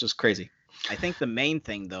 which is crazy. I think the main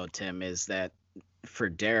thing, though, Tim, is that for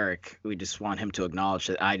Derek, we just want him to acknowledge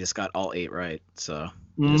that I just got all 8 right. So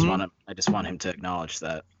I just want him to acknowledge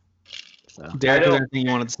that. So. Derek, is there anything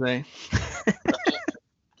you wanted to say?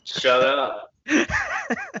 Shut up.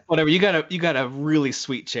 Whatever. You got a really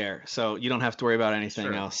sweet chair, so you don't have to worry about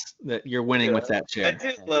anything else. That you're winning with that I chair.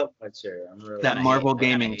 do love my chair. I'm really That Kinda Marvel hate-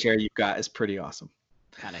 kinda gaming hate. chair you've got is pretty awesome.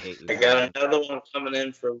 Kind of hate you. I got another one coming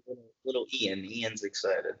in for little Ian. Ian's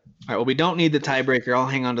excited. All right. Well, we don't need the tiebreaker. I'll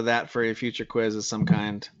hang on to that for a future quiz of some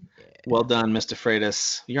kind. Well done, Mr.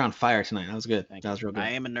 Freitas. You're on fire tonight. That was good. Thank That was real good. I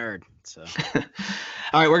am a nerd. So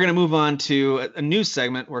All right, we're going to move on to a new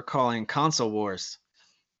segment we're calling Console Wars.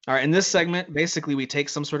 All right, in this segment, basically we take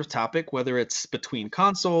some sort of topic, whether it's between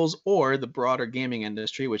consoles or the broader gaming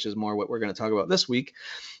industry, which is more what we're going to talk about this week,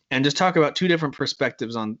 and just talk about 2 different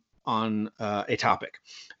perspectives on a topic.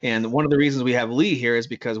 And one of the reasons we have Lee here is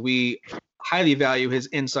because we highly value his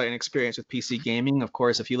insight and experience with PC gaming. Of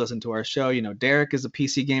course, if you listen to our show, you know Derek is a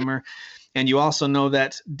PC gamer, and you also know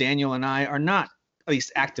that Daniel and I are not, at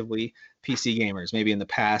least actively, PC gamers. Maybe in the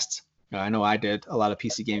past, I know I did a lot of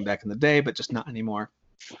PC gaming back in the day, but just not anymore.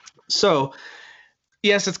 So,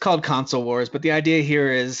 yes, it's called Console Wars, but the idea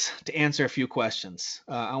here is to answer a few questions.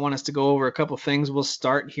 I want us to go over a couple things. We'll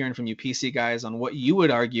start hearing from you PC guys on what you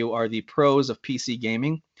would argue are the pros of PC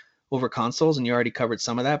gaming over consoles, and you already covered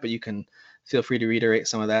some of that, but you can feel free to reiterate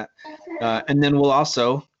some of that. And then we'll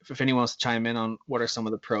also, if anyone wants to chime in on what are some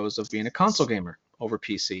of the pros of being a console gamer over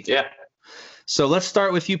PC. Yeah. So let's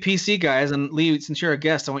start with you PC guys. And Lee, since you're a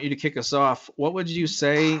guest, I want you to kick us off. What would you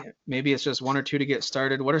say, maybe it's just 1 or 2 to get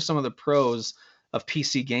started, what are some of the pros of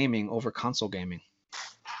PC gaming over console gaming?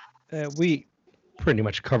 We pretty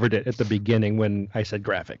much covered it at the beginning when I said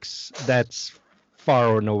graphics. That's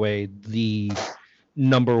far and away the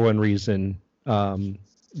number one reason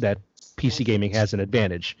that PC gaming has an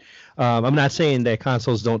advantage. I'm not saying that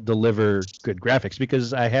consoles don't deliver good graphics,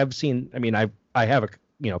 because I have seen, I have a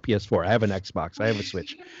PS4, I have an Xbox, I have a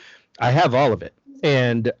Switch, I have all of it,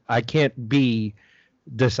 and I can't be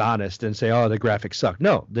dishonest and say, oh, the graphics suck.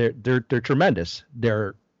 No, they're tremendous.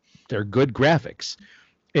 They're good graphics.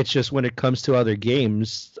 It's just when it comes to other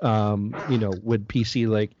games, with PC,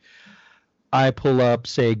 like I pull up,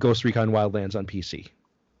 say, Ghost Recon Wildlands on PC.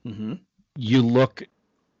 Mm-hmm. You look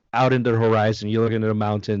out into the horizon, you look into the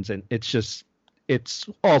mountains, and it's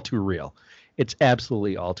all too real. It's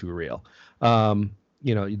absolutely all too real.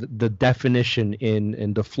 The definition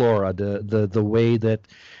in the flora, the way that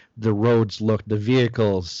the roads look, the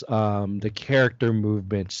vehicles, the character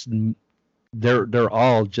movements, they're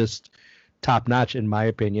all just top notch in my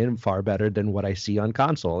opinion, far better than what I see on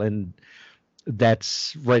console. And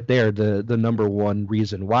that's right there the number one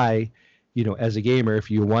reason why, as a gamer,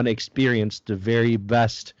 if you want to experience the very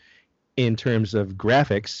best in terms of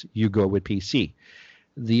graphics, you go with PC.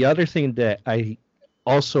 The other thing that I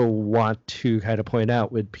also want to kind of point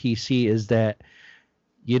out with PC is that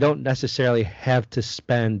you don't necessarily have to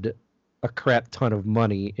spend a crap ton of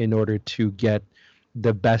money in order to get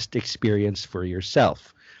the best experience for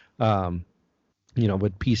yourself.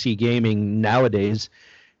 With PC gaming nowadays,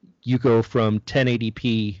 you go from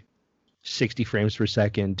 1080p 60 frames per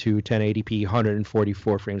second to 1080p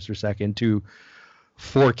 144 frames per second to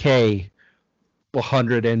 4K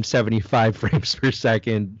 175 frames per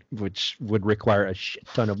second, which would require a shit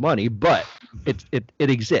ton of money, but it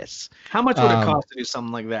exists. How much would it cost to do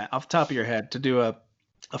something like that off the top of your head, to do a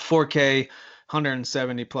 4K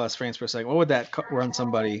 170 plus frames per second? What would that run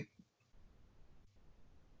somebody?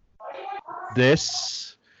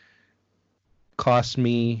 This cost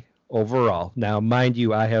me overall. Now, mind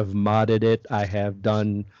you, I have modded it. I've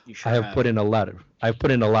put in a lot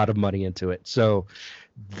of money into it. So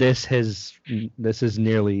this is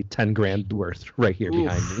nearly 10 grand worth right here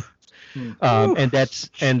behind me. And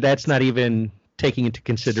that's not even taking into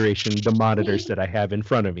consideration the monitors that I have in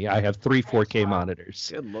front of me. I have 3 4K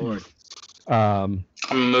monitors. Good Lord. I'm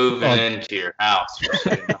moving into your house.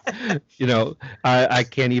 I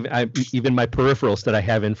can't even my peripherals that I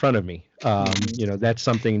have in front of me. That's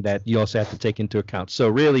something that you also have to take into account. So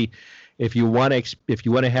really, if you want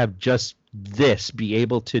to have just this, be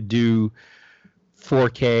able to do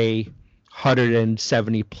 4K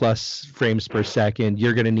 170 plus frames per second,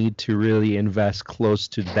 you're going to need to really invest close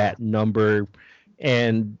to that number,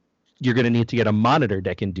 and you're going to need to get a monitor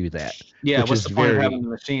that can do that. Yeah, what's the point of having the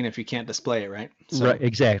machine if you can't display it, right? So. Right,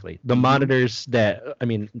 exactly. The monitors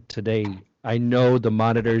today, I know the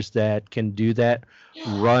monitors that can do that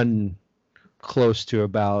run close to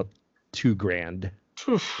about $2,000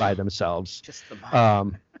 by themselves.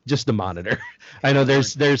 Just the monitor. I know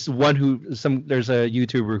there's a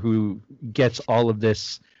YouTuber who gets all of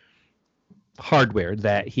this hardware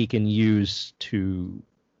that he can use to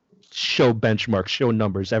show benchmarks, show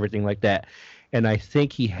numbers, everything like that. And I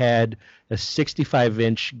think he had a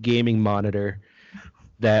 65-inch gaming monitor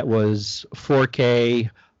that was 4K,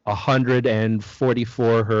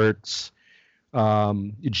 144 hertz,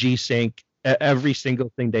 G-Sync, every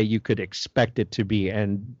single thing that you could expect it to be.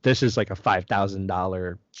 And this is like a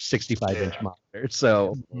 $5,000 65-inch monitor.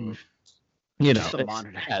 So, a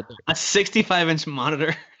monitor. A 65-inch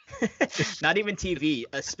monitor. Not even TV,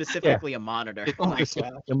 specifically a monitor.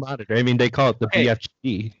 A monitor. I mean, they call it the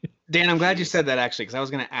BFG. Dan, I'm glad you said that, actually, because I was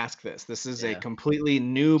going to ask this. This is a completely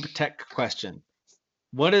noob tech question.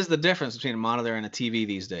 What is the difference between a monitor and a TV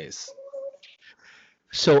these days?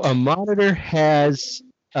 So a monitor has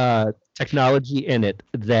technology in it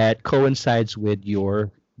that coincides with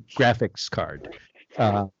your graphics card.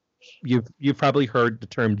 You've probably heard the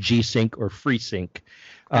term G-Sync or FreeSync.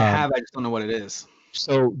 I have. I just don't know what it is.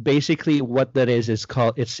 So basically what that is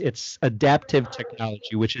called, it's adaptive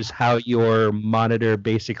technology, which is how your monitor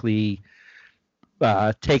basically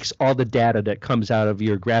takes all the data that comes out of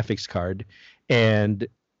your graphics card and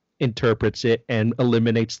interprets it and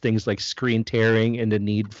eliminates things like screen tearing and the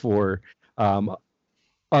need for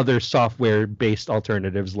other software-based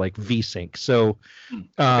alternatives like VSync. So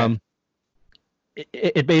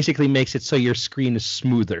it basically makes it so your screen is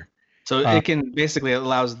smoother. So it can basically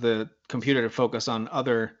allows the computer to focus on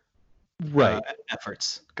other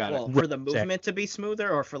efforts. Got it. For the movement to be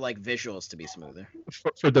smoother, or for like visuals to be smoother?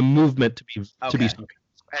 For the movement to be smoother.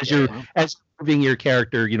 As moving your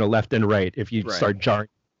character, left and right. If you start jarring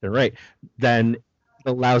left and right, then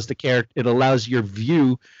it allows your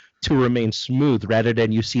view to remain smooth rather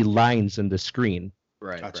than you see lines in the screen.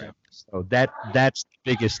 Right. Gotcha. Right. So that's the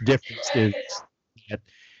biggest difference is that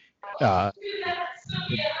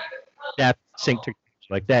that sync technology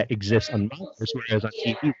like that exists on monitors, whereas on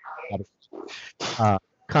TV,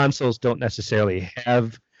 consoles don't necessarily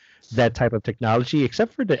have that type of technology,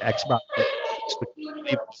 except for the Xbox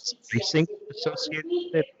sync associated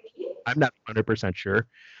with it. I'm not 100% sure.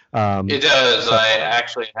 It does. I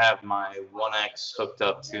actually have my One X hooked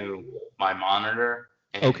up to my monitor.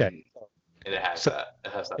 And it has that.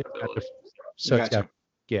 It has that ability. So gotcha.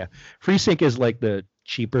 FreeSync is like the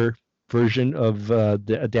cheaper version of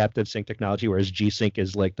the adaptive sync technology, whereas G-Sync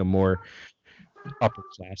is like the more upper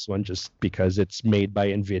class one, just because it's made by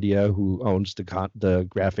NVIDIA, who owns the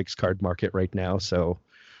graphics card market right now. So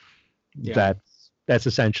that's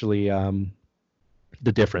essentially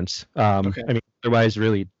the difference. Okay. I mean, otherwise,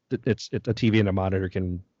 really, it's a TV and a monitor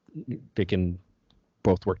can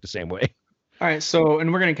both work the same way. All right, so,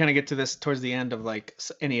 and we're going to kind of get to this towards the end of like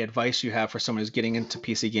any advice you have for someone who's getting into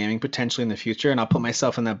PC gaming potentially in the future, and I'll put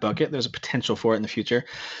myself in that bucket. There's a potential for it in the future.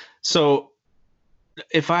 So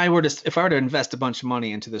if I were to invest a bunch of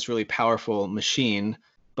money into this really powerful machine,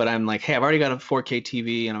 but I'm like, hey, I've already got a 4K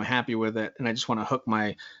TV and I'm happy with it, and I just want to hook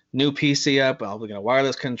my new PC up, I'll get a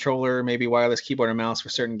wireless controller, maybe wireless keyboard and mouse for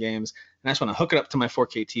certain games, and I just want to hook it up to my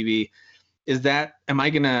 4K TV. Am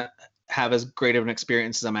I going to have as great of an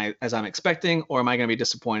experience as I'm expecting, or am I going to be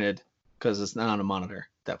disappointed because it's not on a monitor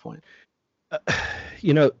at that point?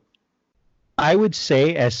 I would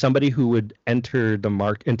say, as somebody who would enter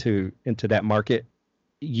the into that market,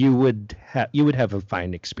 you would have a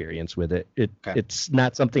fine experience with it. It's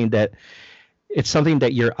not something that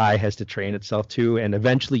your eye has to train itself to, and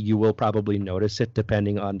eventually you will probably notice it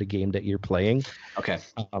depending on the game that you're playing. Okay,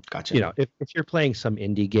 gotcha. If you're playing some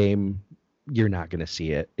indie game, you're not going to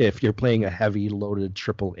see it. If you're playing a heavy loaded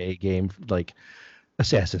AAA game like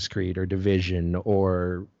Assassin's Creed or Division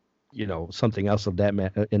or something else of that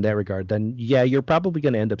in that regard, then yeah, you're probably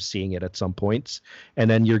going to end up seeing it at some points, and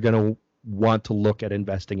then you're going to want to look at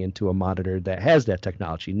investing into a monitor that has that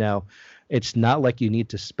technology. Now, it's not like you need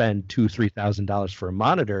to spend $2,000-$3,000 for a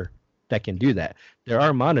monitor that can do that. There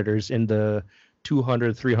are monitors in the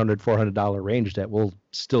 $200, $300, $400 range that will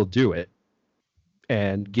still do it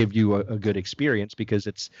and give you a good experience, because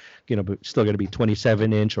it's still going to be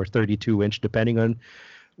 27-inch or 32-inch depending on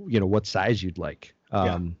what size you'd like.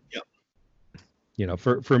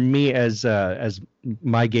 For me, as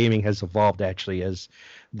my gaming has evolved actually as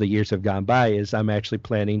the years have gone by, is I'm actually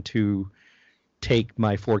planning to take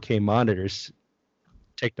my 4K monitors,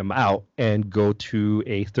 take them out and go to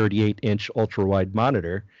a 38-inch ultra wide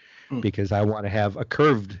monitor because I want to have a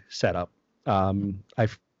curved setup. I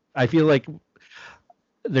feel like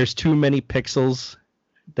there's too many pixels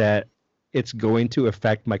that it's going to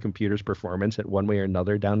affect my computer's performance at one way or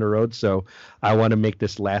another down the road. So I want to make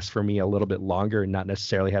this last for me a little bit longer and not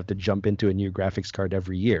necessarily have to jump into a new graphics card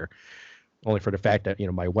every year. Only for the fact that,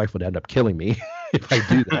 my wife would end up killing me if I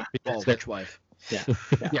do that. Which wife? Yeah.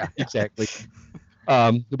 Yeah, exactly.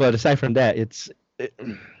 But aside from that, it's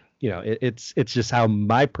just how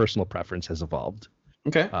my personal preference has evolved.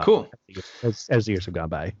 Okay, cool. As the years have gone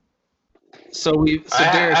by. Derek,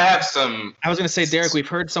 I have some. I was going to say, Derek, we've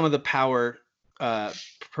heard some of the power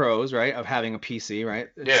pros, right, of having a PC, right?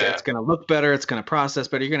 It's going to look better, it's going to process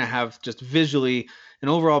better. You're going to have just visually an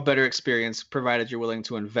overall better experience, provided you're willing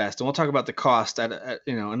to invest. And we'll talk about the cost in a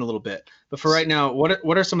little bit. But for right now,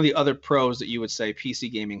 what are some of the other pros that you would say PC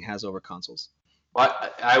gaming has over consoles? Well,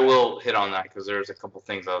 I will hit on that because there's a couple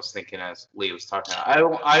things I was thinking as Lee was talking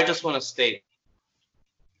about. I just want to state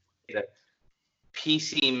that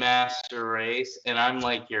PC Master Race, and I'm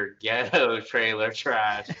like your ghetto trailer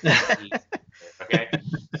trash. Okay,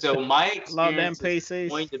 so my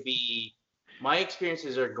experiences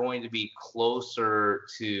are going to be closer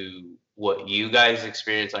to what you guys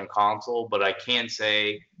experience on console, but I can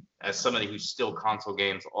say, as somebody who still console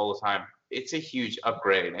games all the time, it's a huge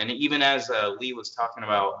upgrade. And even as Lee was talking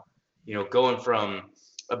about, going from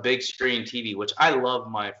a big screen TV, which I love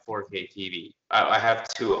my 4K TV. I have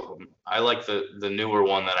two of them. I like the newer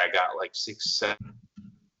one that I got like 6-7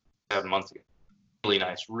 months ago. Really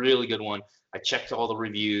nice, really good one. I checked all the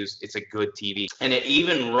reviews. It's a good TV. And it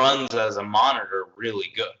even runs as a monitor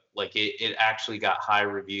really good. Like it actually got high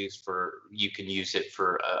reviews for you can use it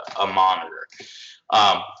for a monitor.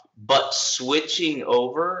 But switching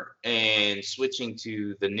to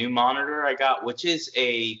the new monitor I got, which is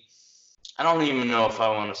I don't even know if I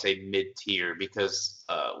want to say mid-tier because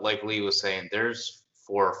like Lee was saying, there's $4,000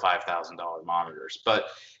 or $5,000 monitors, but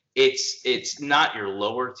it's not your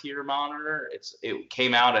lower tier monitor. It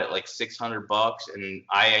came out at like $600 and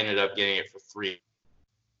I ended up getting it for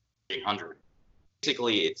 $300.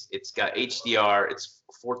 Basically, it's got HDR, it's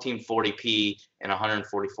 1440p and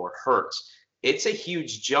 144 hertz. It's a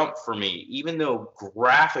huge jump for me, even though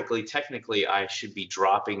graphically, technically, I should be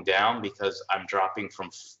dropping down because I'm dropping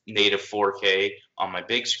from native 4K on my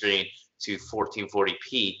big screen to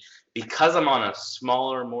 1440p. Because I'm on a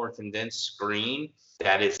smaller, more condensed screen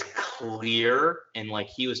that is clear, and like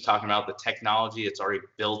he was talking about, the technology that's already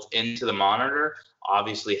built into the monitor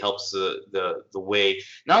obviously helps the way,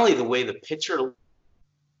 not only the way the picture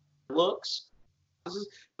looks,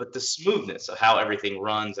 but the smoothness of how everything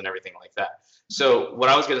runs and everything like that. So what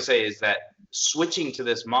I was going to say is that switching to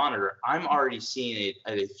this monitor, I'm already seeing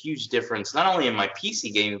a huge difference, not only in my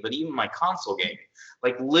PC gaming, but even my console gaming.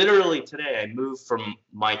 Like literally today, I moved from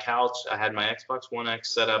my couch. I had my Xbox One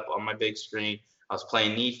X set up on my big screen. I was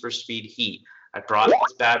playing Need for Speed Heat. I brought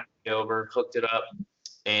this bad boy over, hooked it up,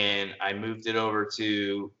 and I moved it over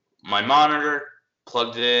to my monitor,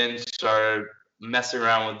 plugged it in, started messing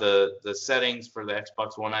around with the settings for the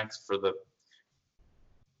Xbox One X for the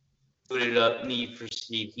booted up Need for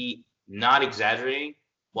Speed Heat. Not exaggerating.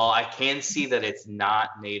 While I can see that it's not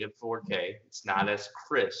native 4K, it's not as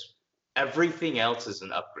crisp, everything else is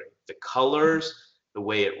an upgrade. The colors, the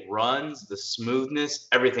way it runs, the smoothness,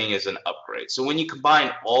 everything is an upgrade. So when you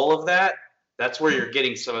combine all of that, that's where you're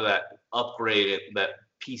getting some of that upgrade that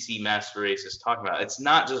PC Master Race is talking about. It's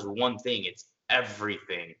not just one thing, it's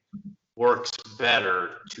everything works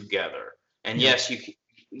better together. And yes,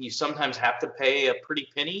 you sometimes have to pay a pretty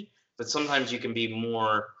penny, but sometimes you can be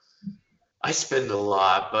more. I spend a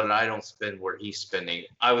lot, but I don't spend where he's spending.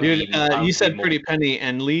 You said pretty penny,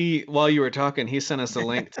 and Lee, while you were talking, he sent us a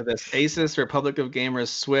link to this Asus Republic of Gamers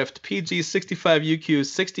Swift PG 65 UQ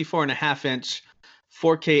 64.5-inch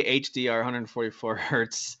 4K HDR 144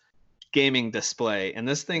 hertz gaming display, and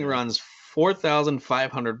this thing runs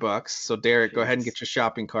 $4,500. So Derek, go ahead and get your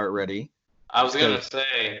shopping cart ready. I was gonna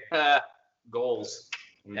say goals.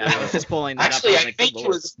 Yeah, I was just pulling that Actually, up.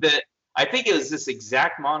 I think it was this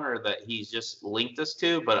exact monitor that he's just linked us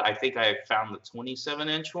to, but I think I found the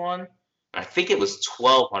 27-inch one. I think it was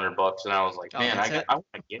 $1,200, and I was like, man, I want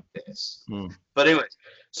to get this. But anyway,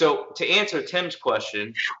 so to answer Tim's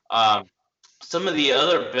question, some of the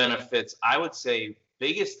other benefits, I would say,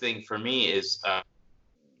 biggest thing for me is,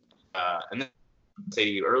 and then I say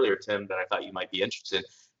to you earlier, Tim, that I thought you might be interested in,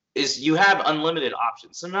 is you have unlimited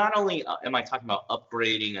options. So not only am I talking about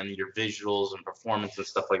upgrading on your visuals and performance and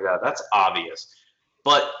stuff like that, that's obvious,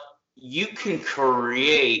 but you can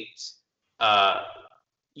create the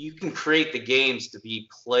games to be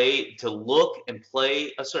played, to look and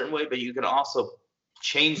play a certain way, but you can also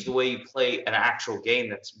change the way you play an actual game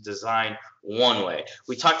that's designed one way.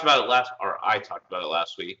 I talked about it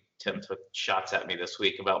last week. Tim took shots at me this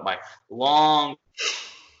week about my long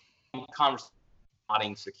conversation.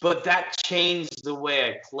 But that changed the way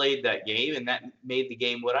I played that game, and that made the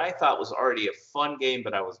game what I thought was already a fun game,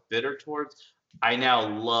 but I was bitter towards. I now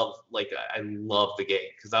love the game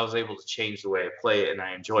because I was able to change the way I play it, and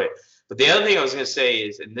I enjoy it. But the other thing I was going to say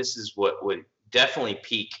is, and this is what would definitely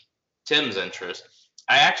pique Tim's interest,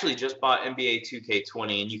 I actually just bought NBA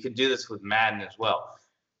 2K20, and you can do this with Madden as well.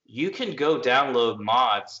 You can go download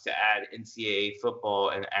mods to add NCAA football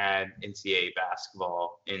and add NCAA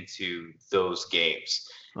basketball into those games.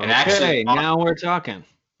 And actually, now we're talking.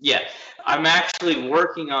 Yeah, I'm actually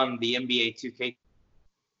working on the NBA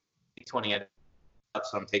 2K20.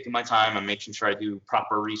 So I'm taking my time. I'm making sure I do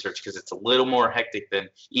proper research because it's a little more hectic than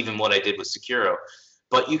even what I did with Sekiro.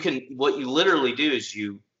 But what you literally do is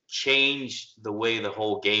you change the way the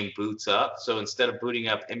whole game boots up. So instead of booting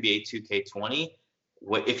up NBA 2K20,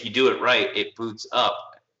 if you do it right, it boots up.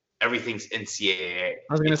 Everything's NCAA. I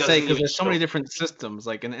was going to say, because there's so many different systems.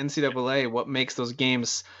 Like in NCAA, what makes those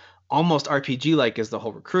games almost RPG-like is the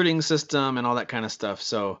whole recruiting system and all that kind of stuff.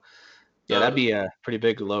 So, yeah, that'd be a pretty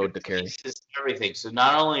big load to carry. It's just everything. So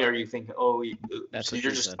not only are you thinking, so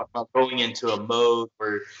you're just talking about going into a mode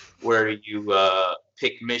where you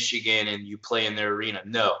pick Michigan and you play in their arena.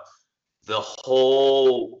 No, the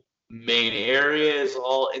whole main area is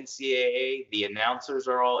all NCAA. The announcers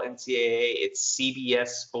are all NCAA. It's CBS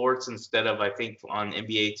Sports instead of, I think, on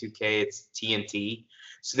NBA 2K, it's TNT.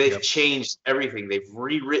 So they've changed everything. They've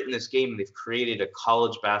rewritten this game. They've created a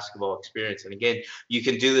college basketball experience. And again, you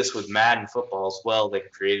can do this with Madden football as well. They've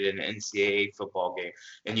created an NCAA football game.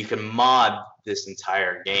 And you can mod this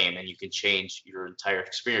entire game, and you can change your entire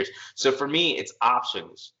experience. So for me, it's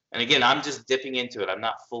options. And again, I'm just dipping into it. I'm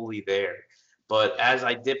not fully there. But as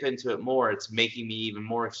I dip into it more, it's making me even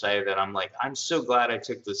more excited that I'm like, I'm so glad I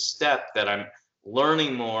took this step, that I'm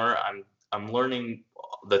learning more. I'm learning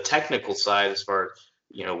the technical side as far as,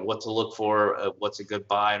 what to look for, what's a good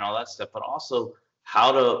buy and all that stuff, but also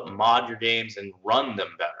how to mod your games and run them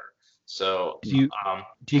better. So do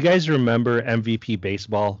you guys remember MVP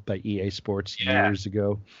Baseball by EA Sports years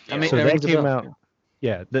ago? So that came out.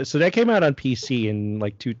 Yeah, so that came out on PC in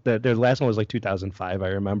the last one was 2005, I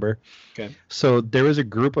remember. Okay. So there was a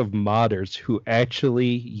group of modders who actually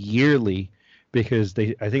yearly, because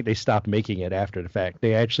I think they stopped making it after the fact,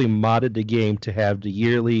 they actually modded the game to have the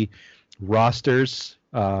yearly rosters,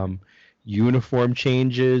 uniform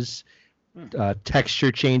changes,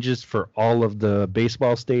 texture changes for all of the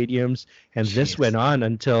baseball stadiums, and this went on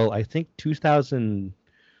until I think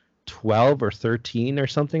 2012 or 13 or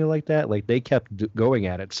something like that. Like they kept going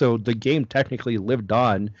at it, so the game technically lived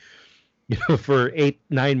on, for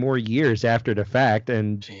 8-9 more years after the fact,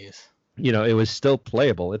 and it was still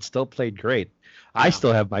playable. It still played great. I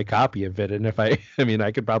still have my copy of it, and if I mean,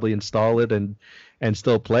 I could probably install it and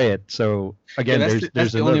still play it. So again,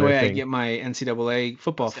 there's the only way thing. I get my NCAA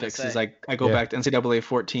football fix is I go back to NCAA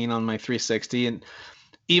 14 on my 360, and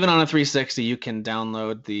even on a 360, you can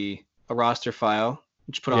download a roster file,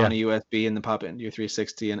 which put on a USB and then pop it into your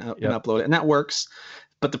 360 and upload it, and that works.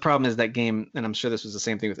 But the problem is that game, and I'm sure this was the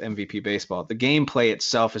same thing with MVP baseball. The gameplay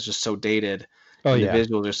itself is just so dated. The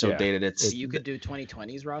visuals are so dated. So you could do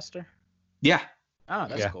 2020's roster? Yeah. Oh,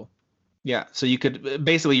 that's cool. Yeah. So you could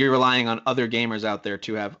basically, you're relying on other gamers out there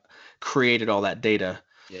to have created all that data.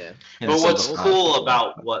 Yeah. But what's cool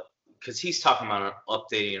about because he's talking about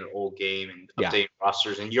updating an old game and updating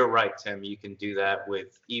rosters, and you're right, Tim. You can do that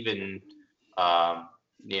with even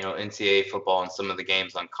NCAA football and some of the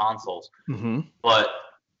games on consoles. Mm-hmm. But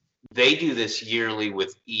they do this yearly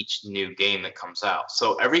with each new game that comes out.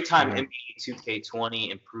 So every time NBA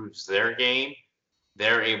 2K20 improves their game,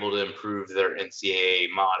 they're able to improve their NCAA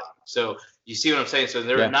modding. So you see what I'm saying? So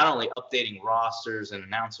they're not only updating rosters and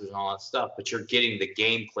announcers and all that stuff, but you're getting the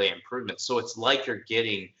gameplay improvements. So it's like you're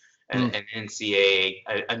getting an NCAA,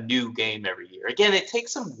 a new game every year. Again, it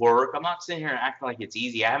takes some work. I'm not sitting here acting like it's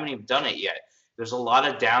easy. I haven't even done it yet. There's a lot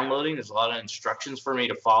of downloading. There's a lot of instructions for me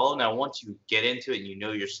to follow. Now, once you get into it and you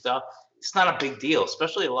know your stuff, it's not a big deal,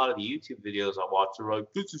 especially a lot of the YouTube videos I watch are like,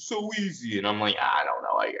 this is so easy. And I'm like, I don't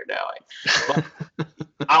know what you're doing. But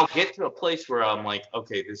I'll get to a place where I'm like,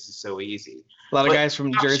 okay, this is so easy. A lot of guys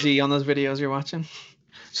from Jersey on those videos you're watching.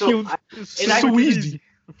 So easy.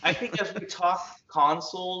 I think as we talk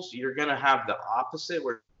consoles, you're going to have the opposite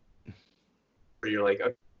where you're like,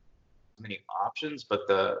 okay, many options, but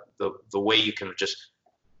the way you can just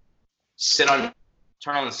turn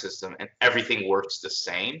on the system and everything works the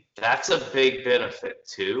same, that's a big benefit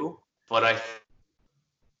too. But I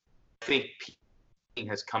think PC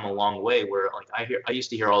has come a long way where, like, I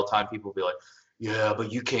used to hear all the time people be like, yeah,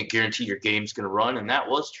 but you can't guarantee your game's gonna run, and that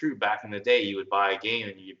was true back in the day. You would buy a game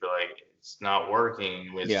and you'd be like, it's not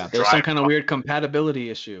working with there's some kind of weird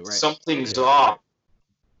compatibility issue, right? Something's off.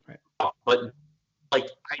 Right. But like,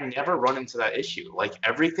 I never run into that issue. Like,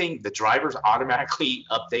 everything, the drivers automatically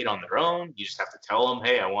update on their own. You just have to tell them,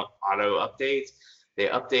 hey, I want auto updates. They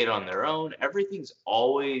update on their own. Everything's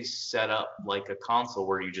always set up like a console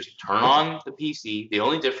where you just turn on the PC. The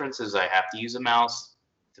only difference is I have to use a mouse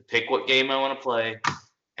to pick what game I want to play,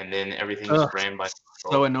 and then everything is ran by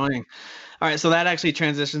control. So annoying. All right, so that actually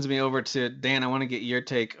transitions me over to Dan. I want to get your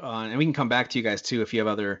take on, and we can come back to you guys too if you have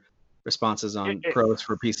other responses on pros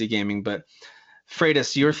for PC gaming, but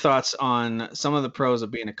Freitas, your thoughts on some of the pros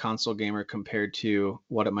of being a console gamer compared to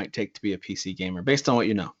what it might take to be a PC gamer, based on what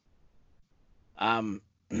you know?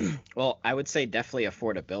 Well, I would say definitely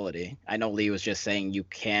affordability. I know Lee was just saying you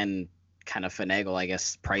can kind of finagle, I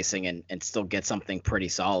guess, pricing and still get something pretty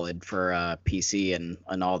solid for PC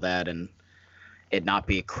and all that, and it not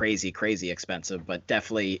be crazy expensive. But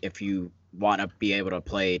definitely, if you want to be able to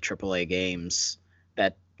play AAA games,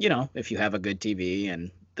 that, if you have a good TV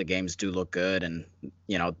and the games do look good, and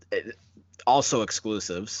also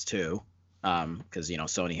exclusives too, because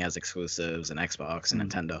Sony has exclusives and Xbox and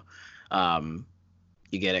Nintendo.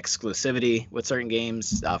 You get exclusivity with certain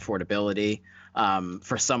games, affordability.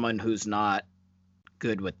 For someone who's not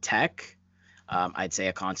good with tech, I'd say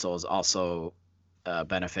a console is also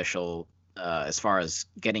beneficial as far as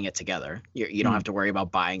getting it together. You don't have to worry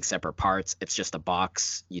about buying separate parts. It's just a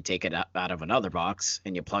box. You take it out of another box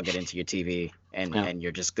and you plug it into your TV, and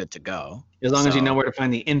you're just good to go. As long as you know where to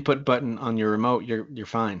find the input button on your remote, you're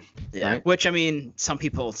fine. Yeah. Right? Which, I mean, some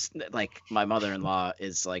people, like my mother-in-law,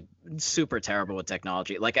 is like super terrible with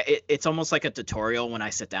technology. Like it's almost like a tutorial when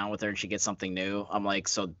I sit down with her and she gets something new. I'm like,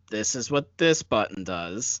 so this is what this button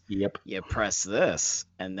does. Yep. You press this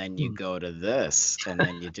and then you go to this and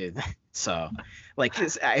then you do that. So, like,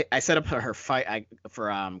 I set up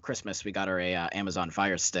for Christmas. We got her a Amazon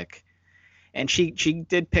Fire Stick, and she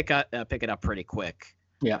did pick it up pretty quick.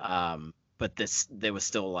 Yeah. But there was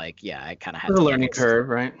still like, I kind of had a learning curve,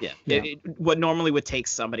 right? Yeah. What normally would take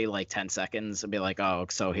somebody like 10 seconds and be like, oh,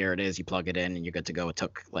 so here it is. You plug it in and you're good to go. It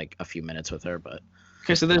took like a few minutes with her, but.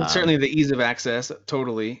 Okay, so there's certainly the ease of access.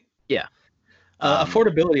 Totally. Yeah.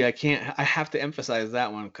 Affordability. I have to emphasize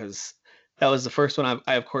that one because that was the first one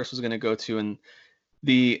I of course was going to go to, and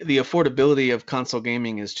the affordability of console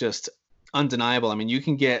gaming is just undeniable. I mean, you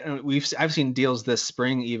can get I've seen deals this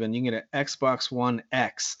spring even. You can get an Xbox One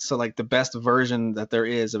X, so like the best version that there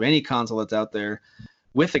is of any console that's out there,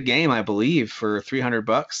 with a game, I believe, for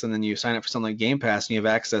 $300, and then you sign up for something like Game Pass, and you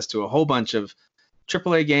have access to a whole bunch of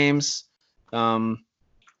AAA games,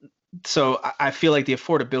 so I feel like the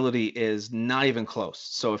affordability is not even close.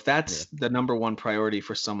 So if that's the number one priority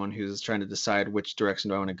for someone who's trying to decide which direction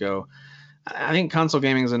do I want to go, I think console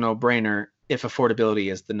gaming is a no-brainer if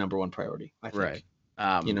affordability is the number one priority. I think.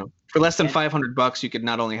 Right. For less than $500, you could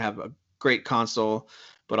not only have a great console,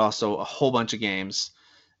 but also a whole bunch of games.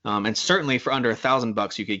 And certainly for under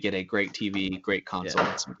 $1,000, you could get a great TV, great console,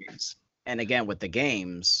 and some games. And again, with the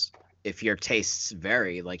games, if your tastes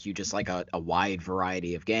vary, like you just like a wide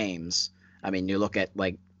variety of games. I mean, you look at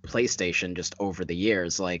like PlayStation just over the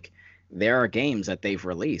years, like there are games that they've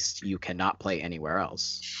released you cannot play anywhere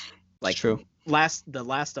else. Like true. The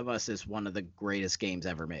Last of Us is one of the greatest games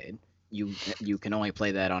ever made. You can only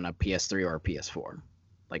play that on a PS3 or a PS4,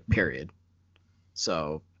 like period.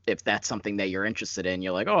 So if that's something that you're interested in,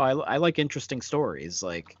 you're like, oh, I like interesting stories.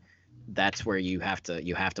 Like that's where you have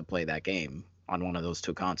to play that game on one of those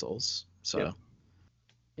two consoles. So,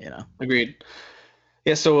 Agreed.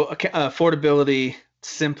 Yeah. So affordability,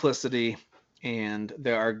 simplicity, and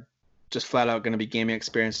there are just flat out going to be gaming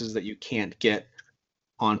experiences that you can't get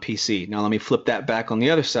on PC. Now, let me flip that back on the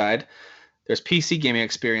other side. There's PC gaming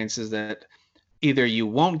experiences that either you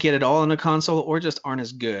won't get at all on a console or just aren't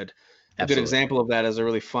as good. A good example of that is a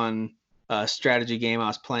really fun strategy game I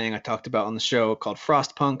was playing. I talked about on the show called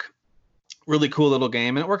Frostpunk. Really cool little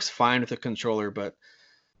game, and it works fine with a controller, but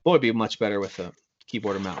boy, it'd be much better with a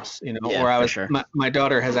keyboard and mouse. My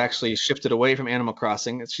daughter has actually shifted away from Animal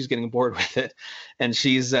Crossing. She's getting bored with it, and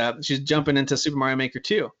she's jumping into Super Mario Maker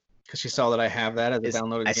 2 because she saw that I have that as a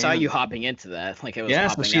downloaded game. I saw you hopping into that, like it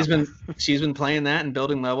was. So she's been playing that and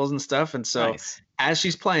building levels and stuff, and so as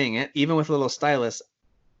she's playing it, even with a little stylus,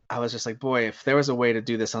 I was just like, boy, if there was a way to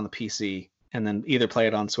do this on the PC and then either play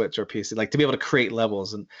it on Switch or PC, like to be able to create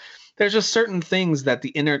levels. And there's just certain things that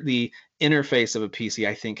the interface of a PC,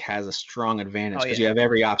 I think, has a strong advantage because you have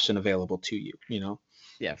every option available to you,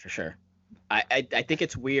 Yeah, for sure. I think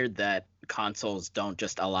it's weird that consoles don't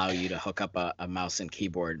just allow you to hook up a mouse and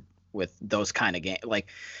keyboard with those kind of games. Like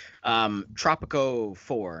Tropico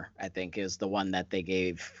 4, I think, is the one that they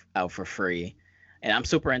gave out for free. And I'm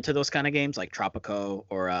super into those kind of games like Tropico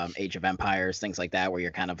or Age of Empires, things like that, where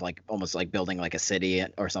you're kind of like almost like building like a city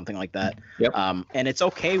or something like that. Yep. And it's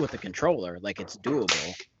okay with the controller, like it's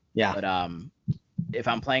doable. Yeah. But if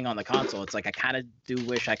I'm playing on the console, it's like I kind of do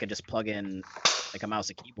wish I could just plug in like a mouse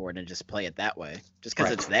and keyboard and just play it that way, just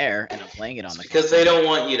because it's there and I'm playing it on the because they don't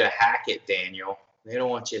want you to hack it, Daniel. They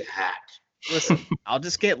don't want you to hack. Listen, I'll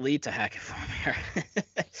just get Lee to hack it for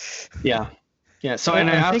me. Yeah. Yeah, so and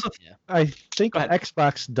I think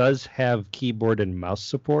Xbox does have keyboard and mouse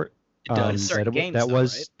support. It does.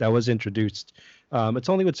 That was introduced. It's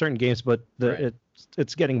only with certain games, but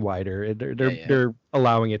it's getting wider. They're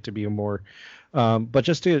allowing it to be more. But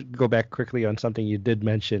just to go back quickly on something you did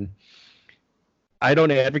mention, I don't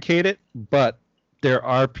advocate it, but there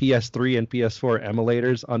are PS3 and PS4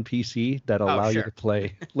 emulators on PC that allow you to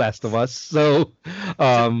play Last of Us. So,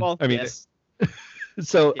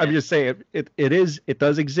 So I'm just saying it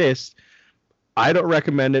does exist. I don't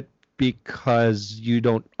recommend it because you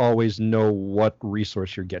don't always know what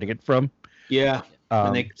resource you're getting it from. Yeah.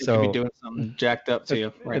 And they could be doing something jacked up to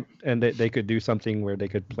you. Right. And they could do something where they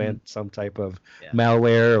could plant some type of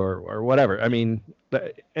malware or whatever. I mean,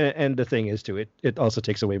 and the thing is too, it also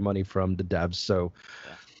takes away money from the devs. So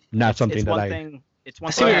not something it's that one I thing. It's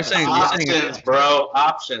one thing. You're saying options, bro.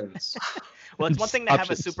 Options. Well, it's one thing to have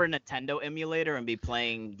a Super Nintendo emulator and be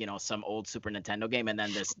playing, some old Super Nintendo game, and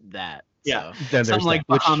then there's that. Yeah, so. Something like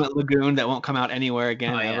Bahamut Lagoon that won't come out anywhere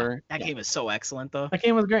again ever. That game is so excellent, though. That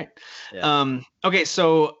game was great. Yeah. Okay,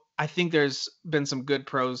 so I think there's been some good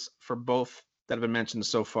pros for both that have been mentioned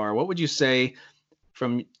so far. What would you say,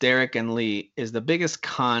 from Derek and Lee, is the biggest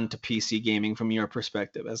con to PC gaming from your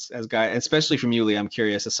perspective, as guy, especially from you, Lee? I'm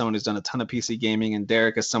curious, as someone who's done a ton of PC gaming, and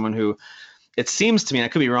Derek as someone who. It seems to me, and I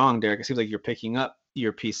could be wrong, Derek, it seems like you're picking up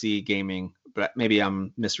your PC gaming, but maybe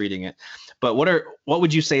I'm misreading it. But what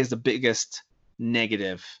would you say is the biggest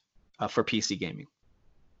negative for PC gaming?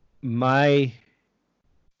 My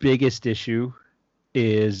biggest issue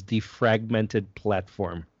is the fragmented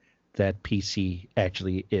platform that PC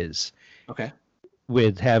actually is. Okay.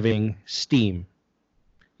 With having Steam,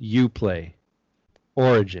 Uplay,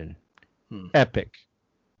 Origin, Epic,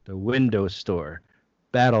 the Windows Store,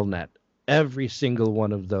 Battle.net, every single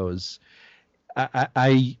one of those.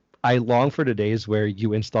 I long for the days where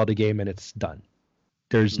you install the game and it's done.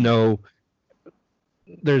 There's no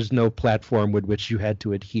platform with which you had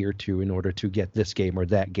to adhere to in order to get this game or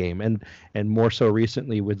that game. And more so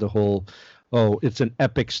recently with the whole, it's an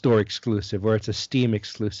Epic Store exclusive or it's a Steam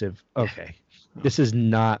exclusive. Okay. This is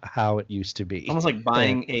not how it used to be. Almost like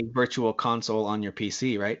buying a virtual console on your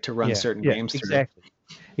PC, right? To run certain games through.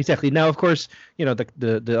 Exactly. Now, of course,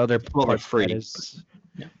 the other part free.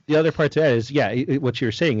 The other part to that is, what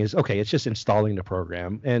you're saying is, okay, it's just installing the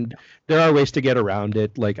program, and there are ways to get around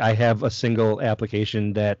it. Like, I have a single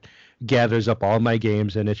application that gathers up all my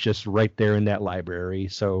games, and it's just right there in that library.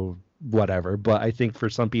 So whatever. But I think for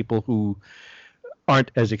some people who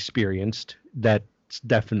aren't as experienced, that's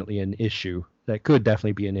definitely an issue. That could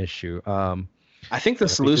definitely be an issue. I think the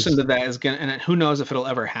solution to that is and who knows if it'll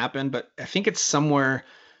ever happen, but I think it's somewhere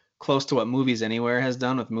close to what Movies Anywhere has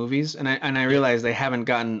done with movies. And I realize they haven't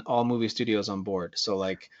gotten all movie studios on board. So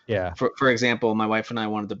like, for example, my wife and I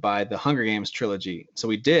wanted to buy the Hunger Games trilogy. So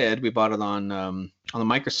we bought it on the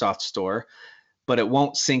Microsoft store, but it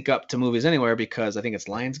won't sync up to Movies Anywhere because I think it's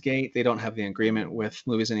Lionsgate. They don't have the agreement with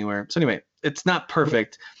Movies Anywhere. So anyway, it's not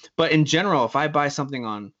perfect, but in general, if I buy something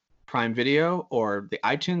on Prime Video or the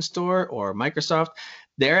iTunes Store or Microsoft,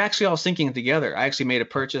 they're actually all syncing together. I actually made a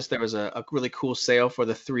purchase. There was a really cool sale for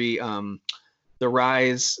the three, the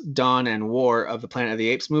Rise, Dawn, and War of the Planet of the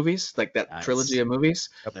Apes movies, like that trilogy of movies.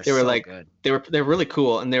 They're they were so like, good. they're really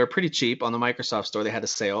cool, and they were pretty cheap on the Microsoft Store. They had a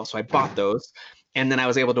sale, so I bought those, and then I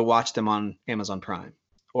was able to watch them on Amazon Prime,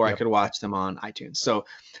 or I could watch them on iTunes. So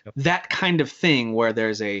that kind of thing where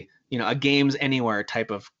there's a Games Anywhere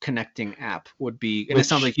type of connecting app would be, and it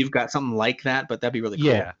sounds like you've got something like that, but that'd be really cool.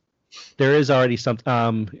 Yeah, there is already some.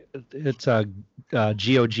 It's a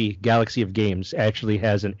GOG, Galaxy of Games, actually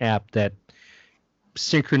has an app that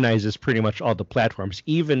synchronizes pretty much all the platforms,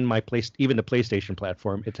 even the PlayStation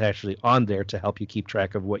platform. It's actually on there to help you keep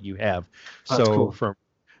track of what you have. Cool.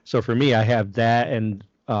 For me, I have that, and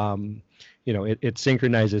it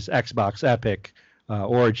synchronizes Xbox, Epic,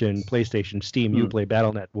 Origin, PlayStation, Steam, Uplay,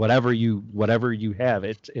 Battle.net, whatever you have,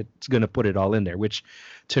 it's going to put it all in there, which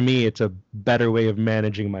to me, it's a better way of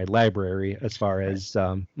managing my library as far as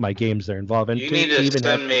my games that are involved. And you need to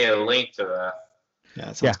send me a link to that.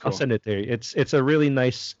 Cool. I'll send it there. It's a really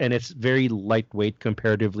nice, and it's very lightweight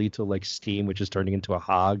comparatively to like Steam, which is turning into a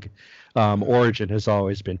hog. Origin has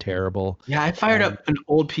always been terrible. Yeah, I fired up an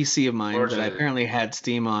old PC of mine that I apparently had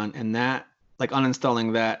Steam on, and that, like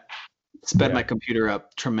uninstalling that, sped my computer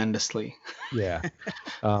up tremendously. Yeah.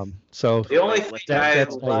 So the only thing I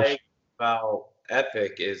like about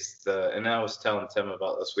Epic is and I was telling Tim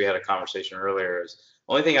about this, we had a conversation earlier, is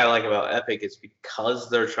the only thing I like about Epic is because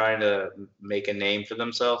they're trying to make a name for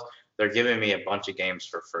themselves, they're giving me a bunch of games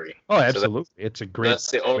for free. Oh, absolutely. It's a great.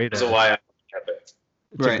 That's the only reason why I like Epic.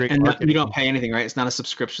 Right, and you don't pay anything, right? It's not a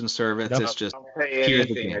subscription service. No. It's just I don't pay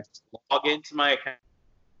anything. I just log into my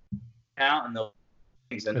account and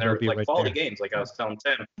they're like quality games. Like I was telling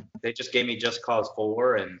Tim, they just gave me Just Cause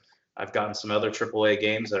 4, and I've gotten some other AAA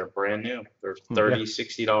games that are brand new. They're $30,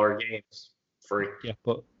 $60 games free. Yeah,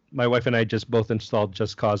 but my wife and I just both installed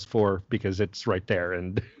Just Cause 4 because it's right there,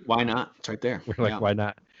 and why not? It's right there. We're like, why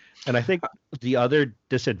not? And I think the other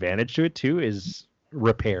disadvantage to it too is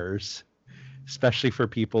repairs, especially for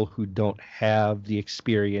people who don't have the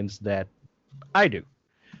experience that I do.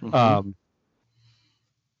 Mm-hmm.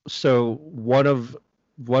 So one of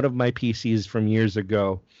my PCs from years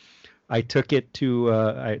ago, I took it to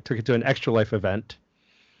an Extra Life event,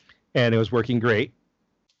 and it was working great.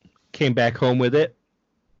 Came back home with it,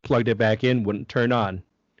 plugged it back in, wouldn't turn on.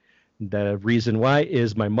 The reason why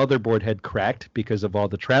is my motherboard had cracked because of all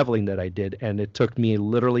the traveling that I did, and it took me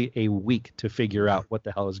literally a week to figure out what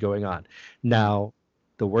the hell is going on. Now,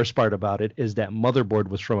 the worst part about it is that motherboard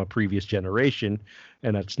was from a previous generation,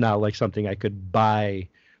 and it's not like something I could buy,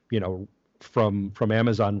 from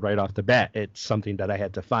Amazon right off the bat. It's something that I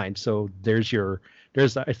had to find. So there's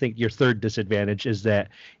I think your third disadvantage is that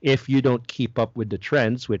if you don't keep up with the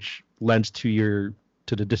trends, which lends to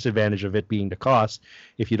the disadvantage of it being the cost,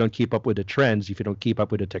 if you don't keep up with the trends, if you don't keep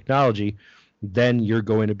up with the technology, then you're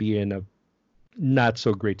going to be in a not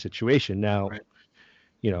so great situation. Now,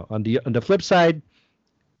 on the flip side,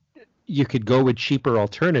 you could go with cheaper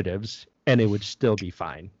alternatives and it would still be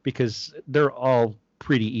fine because they're all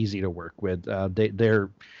pretty easy to work with. The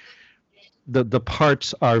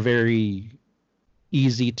parts are very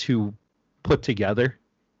easy to put together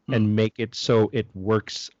and make it so it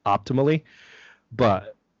works optimally.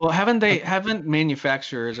 But haven't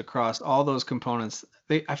manufacturers across all those components,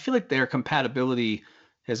 I feel like their compatibility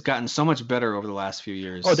has gotten so much better over the last few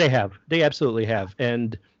years. Oh, they absolutely have,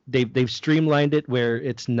 and they've streamlined it where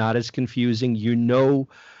it's not as confusing.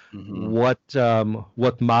 What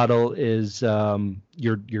model is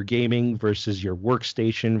your gaming versus your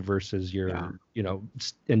workstation versus your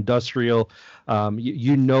industrial.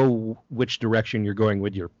 You know which direction you're going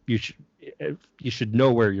with you should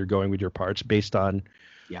know where you're going with your parts based on,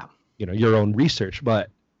 Yeah. Your own research. But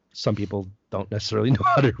some people don't necessarily know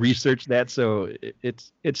how to research that, so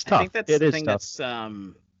it's tough. I think that's the thing tough. that's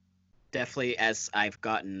definitely, as I've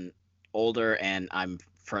gotten older and I'm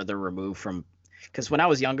further removed from, because when I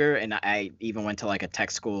was younger and I even went to like a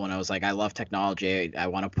tech school and I was like, I love technology, I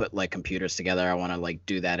want to put like computers together, I want to like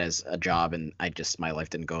do that as a job, and my life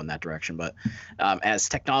didn't go in that direction. But as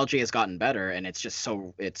technology has gotten better and it's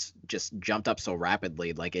just jumped up so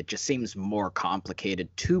rapidly, like it just seems more complicated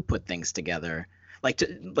to put things together.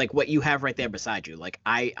 Like what you have right there beside you, like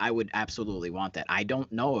I would absolutely want that. I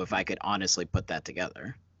don't know if I could honestly put that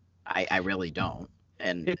together. I really don't.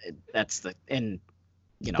 And that's the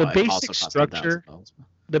the basic structure.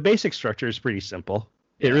 The basic structure is pretty simple.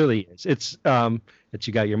 Yeah. It really is. It's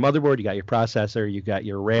you got your motherboard, you got your processor, you got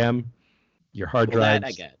your RAM, your hard drives. That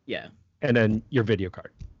I get, yeah. And then your video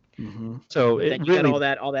card. Mm-hmm. So then you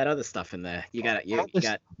got all that other stuff in there. You got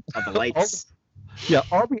the lights.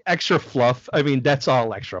 All the extra fluff. I mean, that's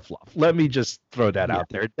all extra fluff. Let me just throw that out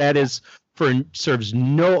there. That is serves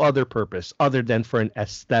no other purpose other than for an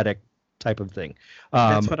aesthetic type of thing.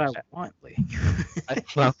 That's what I want, Lee.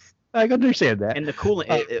 I understand that. And the cooling,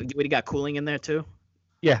 you got cooling in there too?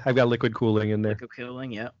 Yeah, I've got liquid cooling in there. Liquid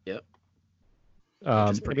cooling, yep.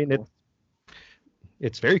 I mean, cool.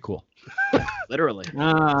 It's very cool. Literally.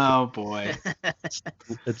 Oh boy.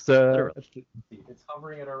 It's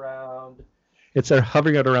hovering at around. It's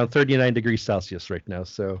hovering at around 39 degrees Celsius right now,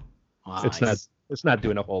 so it's not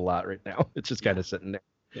doing a whole lot right now. It's just kind of sitting there.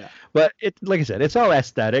 Yeah. But like I said, it's all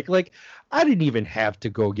aesthetic. Like I didn't even have to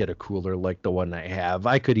go get a cooler like the one I have.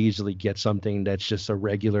 I could easily get something that's just a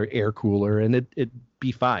regular air cooler and it'd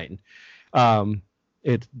be fine.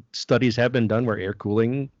 Studies have been done where air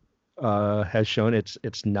cooling has shown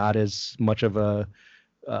it's not as much of a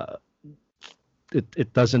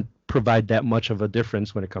it doesn't provide that much of a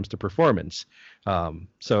difference when it comes to performance.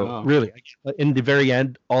 Really, in the very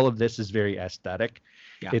end, all of this is very aesthetic.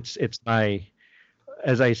 Yeah. It's my,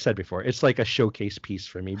 as I said before, it's like a showcase piece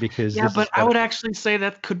for me because but I would actually say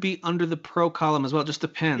that could be under the pro column as well. It just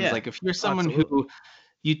depends. Yeah, like if you're someone who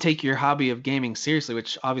you take your hobby of gaming seriously,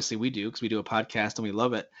 which obviously we do because we do a podcast and we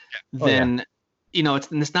love it, then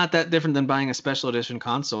it's not that different than buying a special edition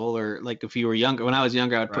console. Or like if you were younger, when I was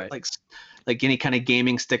younger, I would put like any kind of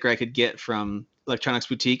gaming sticker I could get from Electronics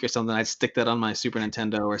Boutique or something. I'd stick that on my Super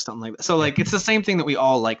Nintendo or something like that. So like it's the same thing that we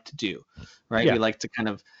all like to do, right? Yeah. We like to kind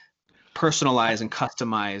of personalize and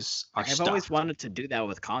customize our stuff. I've always wanted to do that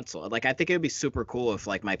with console. Like I think it would be super cool if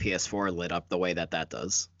like my PS4 lit up the way that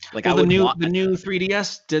does. Like the new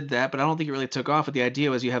 3DS did that, but I don't think it really took off. But the idea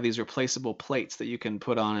was you have these replaceable plates that you can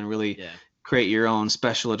put on and really create your own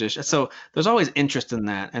special edition. So there's always interest in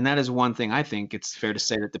that, and that is one thing I think it's fair to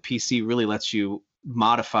say that the PC really lets you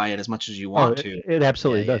modify it as much as you want to. It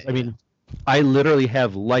absolutely does. I mean, I literally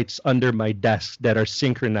have lights under my desk that are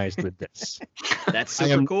synchronized with this. That's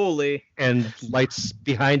super cool, Lee. And lights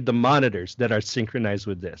behind the monitors that are synchronized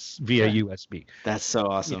with this via USB. That's so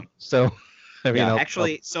awesome. So, I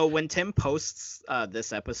mean, so when Tim posts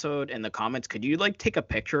this episode in the comments, could you like take a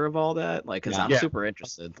picture of all that? Like, because I'm super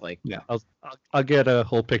interested. Like, I'll get a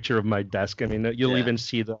whole picture of my desk. I mean, you'll even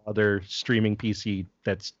see the other streaming PC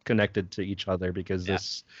that's connected to each other because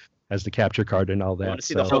this has the capture card and all that. I want to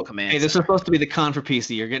see the whole command. Hey, this is supposed to be the con for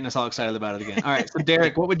PC. You're getting us all excited about it again. All right, so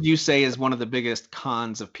Derek, what would you say is one of the biggest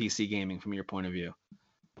cons of PC gaming from your point of view?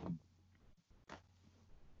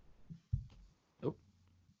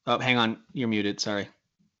 Oh, hang on. You're muted. Sorry.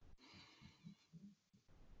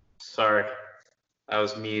 I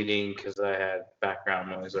was muting because I had background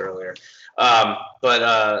noise earlier.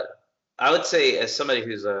 But I would say as somebody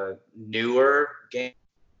who's a newer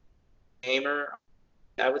gamer,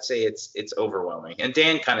 I would say it's overwhelming. And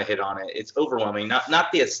Dan kind of hit on it. It's overwhelming.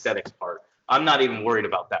 Not the aesthetics part. I'm not even worried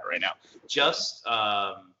about that right now. Just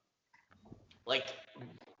like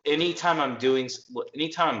anytime I'm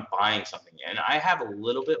buying something, and I have a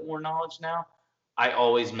little bit more knowledge now, I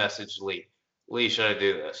always message Lee. Lee, should I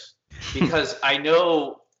do this? Because I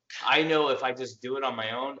know if I just do it on my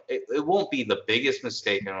own, it won't be the biggest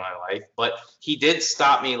mistake in my life. But he did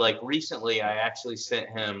stop me. Like recently, I actually sent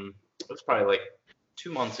him. It was probably like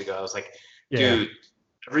 2 months ago. I was like, dude,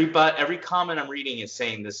 every comment I'm reading is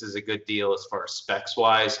saying this is a good deal as far as specs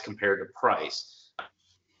wise compared to price.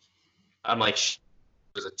 I'm like, it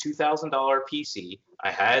was a $2,000 PC. I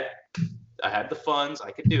had the funds, I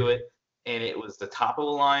could do it, and it was the top of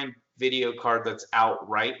the line video card that's out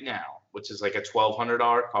right now, which is like a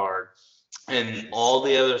 $1,200 card, and all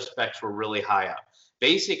the other specs were really high up.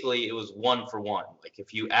 basically it was 1 for 1. Like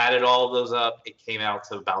if you added all of those up, it came out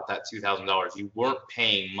to about that $2,000. You weren't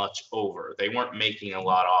paying much over. They weren't making a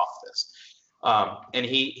lot off this. And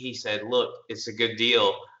he said, look, it's a good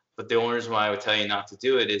deal, but the only reason why I would tell you not to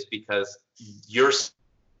do it is because you're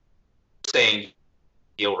saying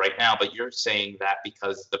deal right now, but you're saying that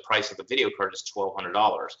because the price of the video card is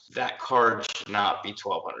 $1,200. That card should not be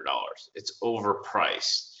 $1,200. It's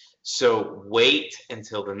overpriced. So wait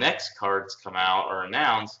until the next cards come out or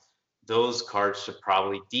announced. Those cards should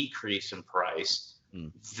probably decrease in price.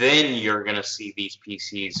 Then you're gonna see these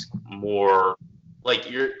PCs more like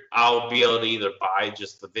I'll be able to either buy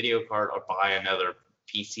just the video card or buy another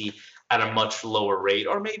PC at a much lower rate,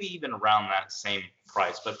 or maybe even around that same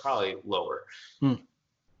price, but probably lower.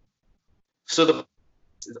 So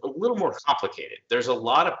it's a little more complicated. There's a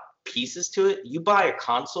lot of pieces to it. You buy a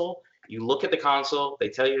console, you look at the console, they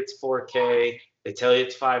tell you it's 4K, they tell you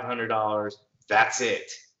it's $500. That's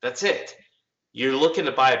it. You're looking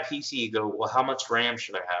to buy a PC, you go, well, how much RAM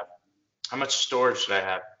should I have? How much storage should I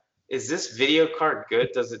have? Is this video card good?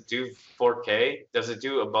 Does it do 4K? Does it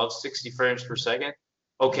do above 60 frames per second?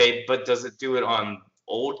 Okay, but does it do it on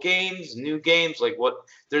old games, new games? Like what?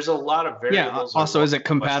 There's a lot of variables. Yeah. Also, is it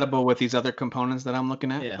compatible with these other components that I'm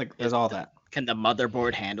looking at? Yeah. Like there's all that. Can the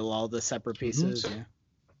motherboard handle all the separate pieces?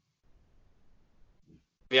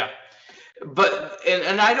 Yeah. But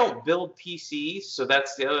and I don't build PCs, so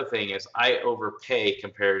that's the other thing is I overpay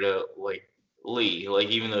compared to like Lee. Like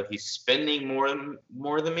even though he's spending more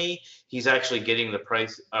than me, he's actually getting the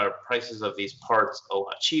prices of these parts a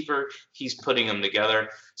lot cheaper. He's putting them together,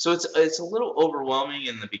 so it's a little overwhelming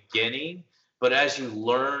in the beginning. But as you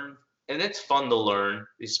learn, and it's fun to learn,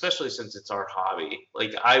 especially since it's our hobby.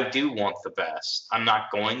 Like I do want the best. I'm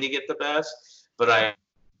not going to get the best, but I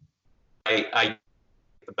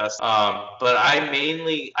the best. But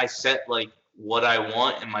I set like what I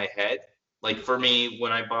want in my head. Like for me,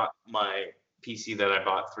 when I bought my PC that I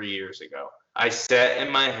bought 3 years ago, I set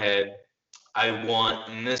in my head, I want,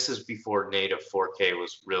 and this is before native 4K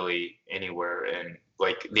was really anywhere, and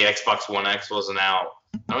like the Xbox One X wasn't out.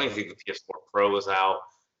 I don't even think the PS4 Pro was out.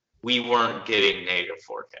 We weren't getting native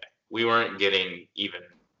 4K. We weren't getting even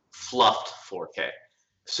fluffed 4K.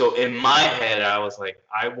 So in my head, I was like,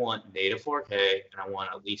 I want native 4K and I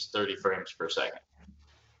want at least 30 frames per second.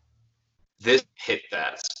 This hit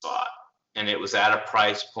that spot, and it was at a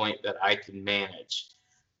price point that I can manage.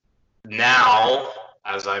 Now,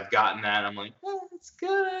 as I've gotten that, I'm like, well, it's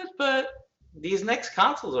good, but these next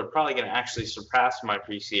consoles are probably going to actually surpass my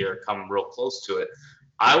PC or come real close to it.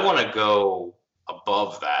 I want to go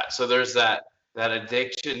above that. So there's that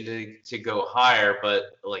addiction to go higher,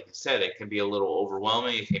 but like I said, it can be a little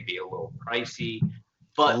overwhelming. It can be a little pricey,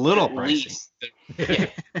 but at least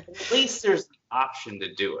there's the option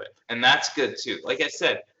to do it, and that's good too. Like I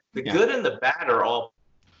said, the good and the bad are all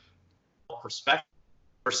perspective.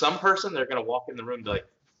 For some person, they're going to walk in the room and be like,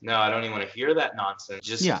 no, I don't even want to hear that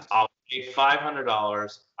nonsense. I'll pay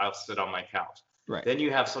 $500. I'll sit on my couch. Right. Then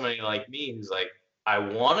you have somebody like me who's like, I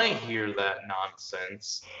want to hear that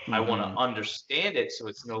nonsense. I want to understand it so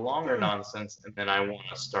it's no longer nonsense, and then I want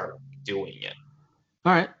to start doing it.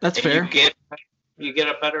 All right, that's fair. You get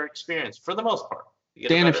a better experience for the most part.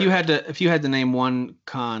 Dan, if you had to name one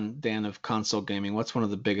con, Dan, of console gaming, what's one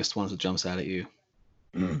of the biggest ones that jumps out at you?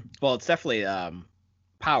 Well, it's definitely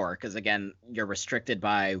power, because again, you're restricted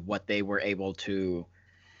by what they were able to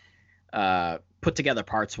put together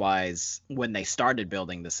parts wise when they started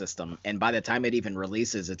building the system, and by the time it even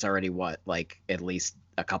releases, it's already like at least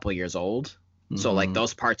a couple years old. So like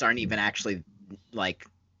those parts aren't even actually like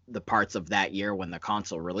the parts of that year when the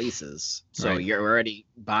console releases. So you're already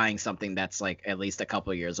buying something that's like at least a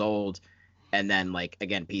couple years old, and then like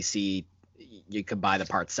again, PC, you could buy the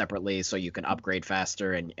parts separately so you can upgrade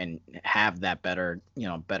faster and have that better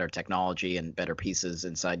technology and better pieces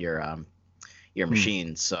inside your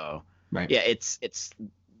machine. So yeah, it's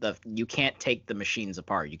you can't take the machines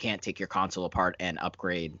apart. You can't take your console apart and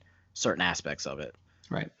upgrade certain aspects of it.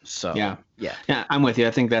 Right. So yeah, I'm with you.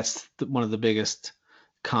 I think that's one of the biggest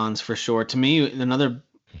cons for sure. To me, another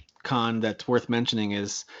con that's worth mentioning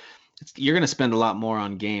is you're going to spend a lot more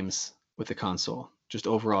on games with the console. Just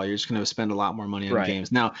overall, you're just going to spend a lot more money on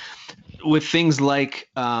games. Now, with things like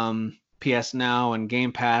PS Now and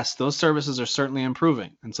Game Pass, those services are certainly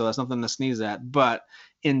improving, and so that's nothing to sneeze at. But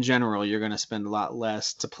in general, you're going to spend a lot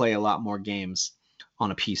less to play a lot more games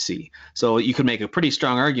on a PC. So you could make a pretty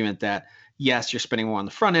strong argument that yes, you're spending more on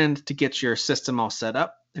the front end to get your system all set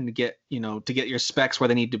up and to get your specs where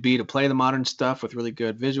they need to be to play the modern stuff with really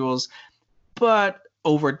good visuals. But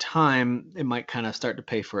over time, it might kind of start to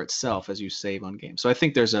pay for itself as you save on games. So I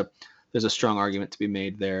think there's a there's a strong argument to be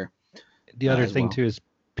made there. The other thing too is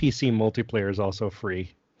PC multiplayer is also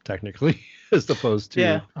free technically, as opposed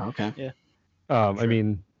to okay. Yeah. I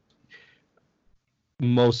mean,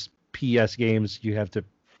 most PS games you have to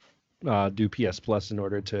do PS Plus in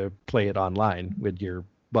order to play it online with your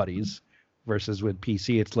buddies, versus with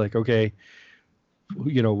PC it's like, okay,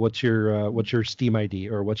 you know, what's your Steam ID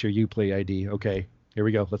or what's your Uplay ID? Okay, here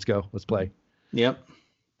we go, let's play. Yep.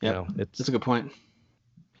 You know, that's a good point.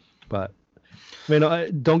 But I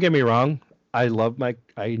mean, don't get me wrong, I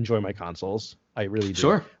enjoy my consoles. I really do.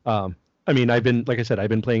 Sure. I mean, I've been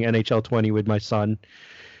playing NHL 20 with my son,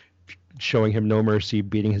 showing him no mercy,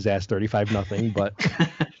 beating his ass 35-0. But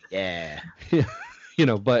yeah, you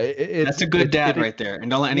know, but that's a good dad right there, and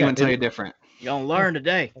don't let anyone tell you different. You're gonna learn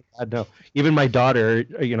today. I know. Even my daughter,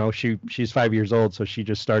 you know, she's 5 years old, so she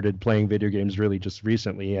just started playing video games really just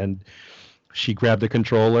recently, and she grabbed the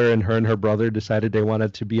controller, and her brother decided they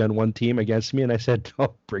wanted to be on one team against me, and I said,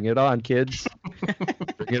 "Oh, bring it on, kids!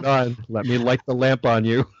 Bring it on! Let me light the lamp on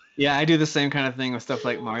you." Yeah, I do the same kind of thing with stuff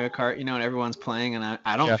like Mario Kart, you know, and everyone's playing, and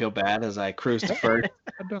I don't feel bad as I cruise to first.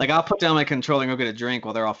 Like, I'll put down my controller and go get a drink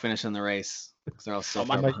while they're all finishing the race, because they're all so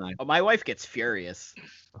far behind. My wife gets furious.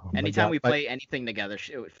 Anytime we play anything together,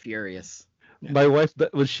 she's furious. My wife,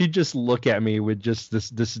 she'd just look at me with just this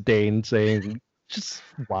disdain, saying, "Just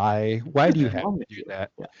why do you have to do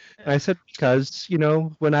that?" And I said, "Because, you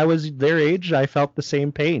know, when I was their age, I felt the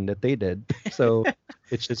same pain that they did." So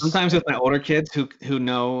it's just sometimes with my older kids who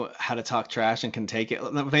know how to talk trash and can take it.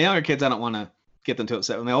 With my younger kids, I don't want to get them too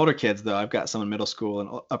upset. With my older kids, though, I've got some in middle school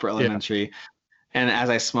and upper elementary, and as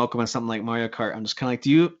I smoke them with something like Mario Kart, I'm just kind of like,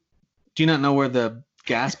 do you not know where the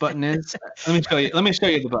gas button is? Let me show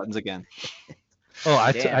you the buttons again. Oh,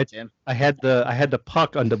 I had the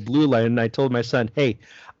puck on the blue line, and I told my son, "Hey,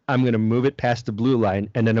 I'm going to move it past the blue line,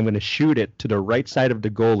 and then I'm going to shoot it to the right side of the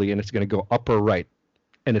goalie, and it's going to go up or right,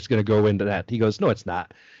 and it's going to go into that." He goes, "No, it's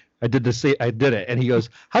not. I did it." And he goes,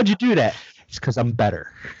 "How'd you do that?" It's because I'm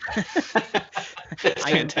better.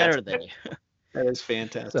 I am better than you. That is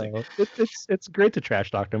fantastic. So it's great to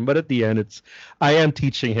trash talk him, but at the end, I am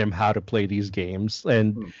teaching him how to play these games,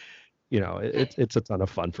 and you know, it's a ton of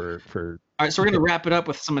fun for. All right, so we're going to wrap it up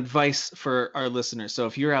with some advice for our listeners. So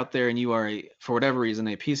if you're out there and you are, for whatever reason,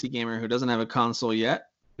 a PC gamer who doesn't have a console yet,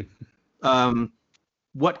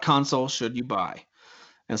 what console should you buy?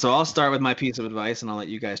 And so I'll start with my piece of advice, and I'll let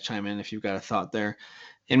you guys chime in if you've got a thought there.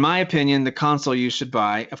 In my opinion, the console you should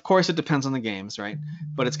buy, of course, it depends on the games, right?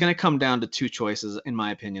 But it's going to come down to two choices, in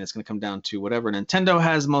my opinion. It's going to come down to whatever Nintendo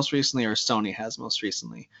has most recently or Sony has most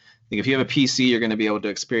recently. I think if you have a PC, you're going to be able to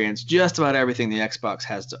experience just about everything the Xbox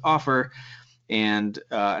has to offer. And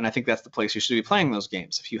I think that's the place you should be playing those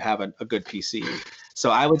games if you have a good PC.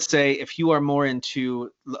 So I would say if you are more into,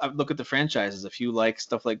 look at the franchises. If you like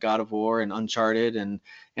stuff like God of War and Uncharted and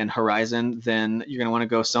Horizon, then you're going to want to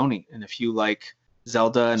go Sony. And if you like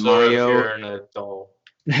Zelda and Mario, if you're an adult.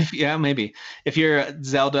 Yeah, maybe. If you're a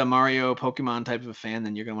Zelda, Mario, Pokemon type of a fan,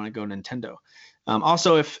 then you're going to want to go Nintendo.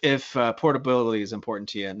 Also, if portability is important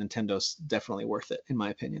to you, Nintendo's definitely worth it, in my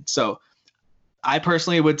opinion. So I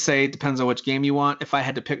personally would say it depends on which game you want. If I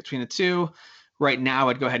had to pick between the two, right now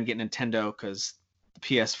I'd go ahead and get Nintendo because the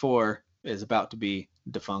PS4 is about to be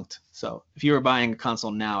defunct. So if you were buying a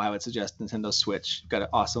console now, I would suggest Nintendo Switch. You've got an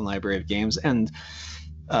awesome library of games, and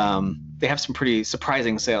they have some pretty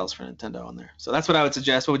surprising sales for Nintendo on there. So that's what I would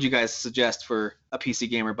suggest. What would you guys suggest for a PC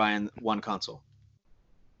gamer buying one console?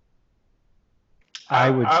 I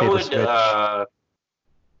would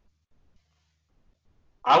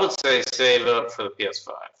say save up for the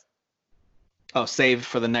PS5. Oh, save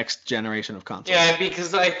for the next generation of consoles. Yeah,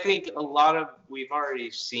 because I think we've already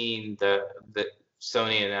seen that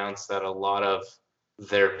Sony announced that a lot of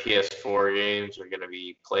their PS4 games are going to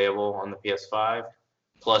be playable on the PS5.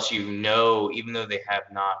 Plus, even though they have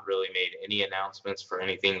not really made any announcements for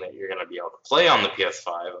anything that you're going to be able to play on the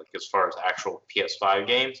PS5, like as far as actual PS5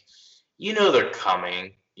 games, they're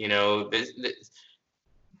coming. In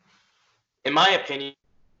my opinion,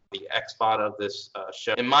 the Xbox of this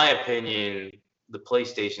show, in my opinion, the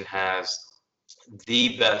PlayStation has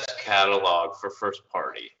the best catalog for first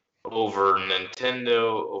party over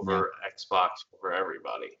Nintendo, over Xbox, over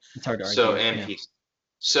everybody. It's hard to argue. PC.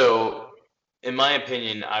 So, in my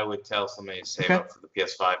opinion, I would tell somebody to save up for the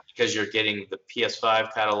PS5 because you're getting the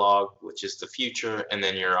PS5 catalog, which is the future, and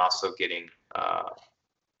then you're also getting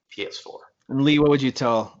PS4. And Lee, what would you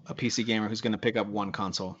tell a PC gamer who's going to pick up one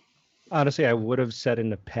console? Honestly, I would have said in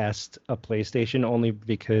the past a PlayStation only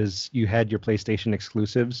because you had your PlayStation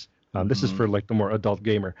exclusives. This is for like the more adult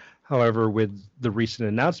gamer. However, with the recent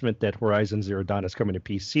announcement that Horizon Zero Dawn is coming to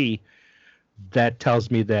PC, that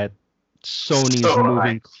tells me that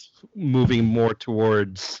Sony's moving more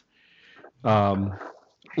towards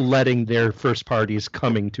letting their first parties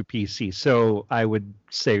coming to PC. So I would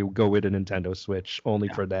say go with a Nintendo Switch only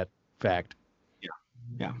for that fact.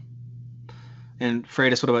 Yeah. And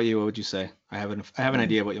Freitas, what about you? What would you say? I have an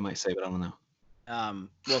idea of what you might say, but I don't know.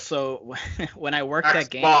 Well, so when I worked at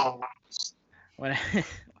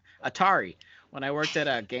Atari, when I worked at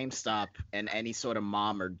a GameStop, and any sort of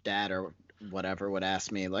mom or dad or whatever would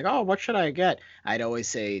ask me like, oh, what should I get? I'd always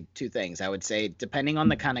say two things. I would say, depending on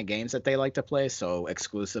the kind of games that they like to play, so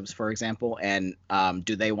exclusives, for example, and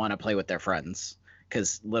do they want to play with their friends?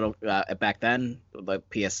 Because back then, like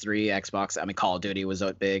PS3, Xbox, I mean, Call of Duty was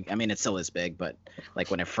big. I mean, it still is big, but like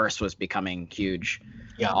when it first was becoming huge,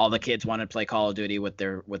 all the kids wanted to play Call of Duty with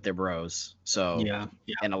their bros. So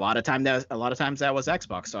and a lot of times that was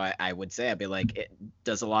Xbox. So I would say, I'd be like,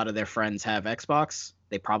 does a lot of their friends have Xbox?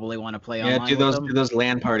 They probably want to play online. Do those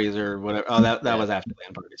LAN parties or whatever. Oh, that was after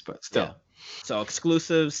LAN parties, but still. Yeah. So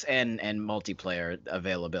exclusives and multiplayer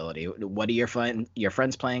availability. What are your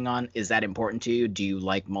friends playing on? Is that important to you? Do you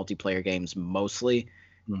like multiplayer games mostly?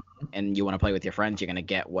 Mm-hmm. And you want to play with your friends? You're gonna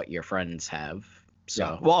get what your friends have.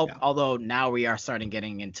 So although now we are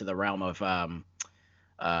getting into the realm of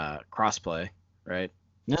crossplay, right?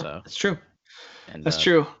 Yeah, so, that's true. And that's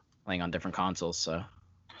true. Playing on different consoles. So. All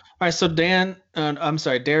right. So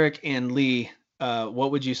Derek and Lee. What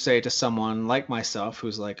would you say to someone like myself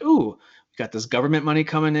who's like, ooh, we got this government money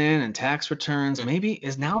coming in and tax returns. Maybe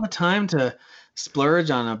is now the time to splurge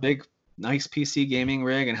on a big, nice PC gaming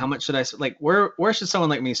rig? And how much should I where should someone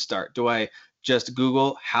like me start? Do I just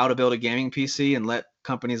Google how to build a gaming PC and let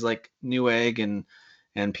companies like Newegg and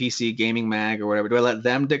PC Gaming Mag or whatever, do I let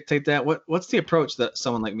them dictate that? What's the approach that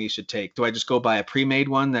someone like me should take? Do I just go buy a pre-made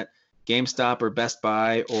one that GameStop or Best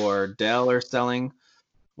Buy or Dell are selling?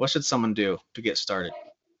 What should someone do to get started?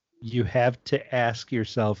 You have to ask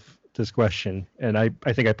yourself this question, and I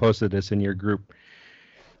think I posted this in your group.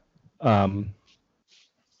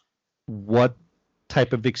 What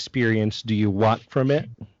type of experience do you want from it?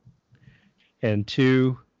 And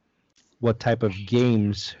two, what type of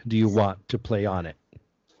games do you want to play on it?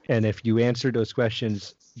 And if you answer those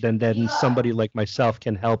questions, then somebody like myself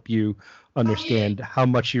can help you understand how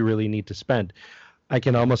much you really need to spend. I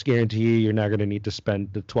can almost guarantee you're not going to need to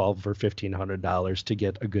spend the $1,200 or $1,500 to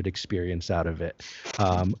get a good experience out of it.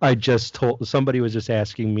 I just told somebody was just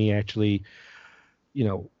asking me actually,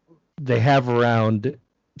 they have around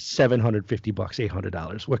 $750,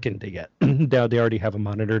 $800. What can they get? They already have a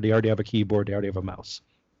monitor. They already have a keyboard. They already have a mouse.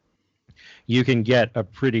 You can get a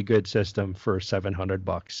pretty good system for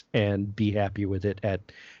 $700 and be happy with it at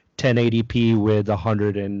 1080p with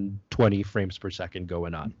 120 frames per second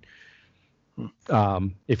going on.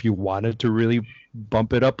 If you wanted to really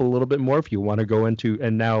bump it up a little bit more, if you want to go into,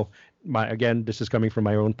 and now this is coming from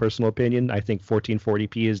my own personal opinion, I think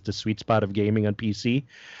 1440p is the sweet spot of gaming on PC.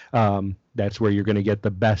 That's where you're going to get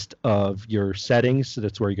the best of your settings.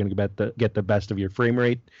 That's where you're going to get the best of your frame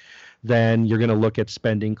rate. Then you're going to look at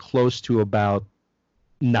spending close to about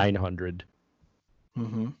 $900.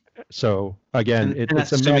 Mm-hmm. So again,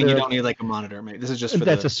 it's assuming you don't need like a monitor. Maybe this is just for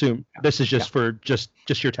this is just for just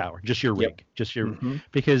your tower, just your rig, just your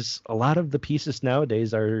because a lot of the pieces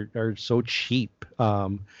nowadays are so cheap.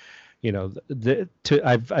 I've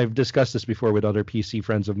discussed this before with other PC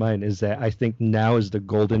friends of mine, is that I think now is the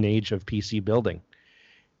golden age of PC building.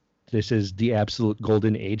 This is the absolute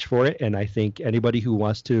golden age for it, and I think anybody who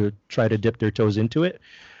wants to try to dip their toes into it,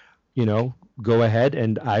 go ahead,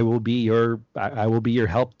 and I will be your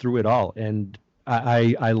help through it all. And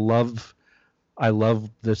I love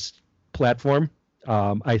this platform.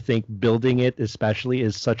 I think building it especially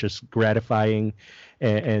is such a gratifying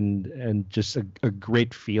and just a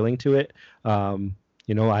great feeling to it.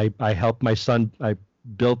 I helped my son. I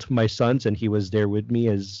built my son's, and he was there with me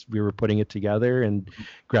as we were putting it together and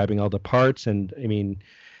grabbing all the parts. And I mean,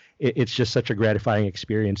 it's just such a gratifying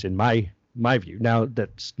experience in my view. Now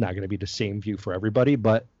that's not going to be the same view for everybody,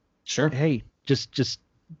 but sure. Hey, just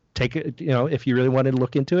take it. If you really want to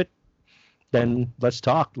look into it, then let's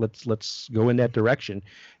talk. Let's go in that direction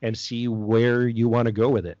and see where you want to go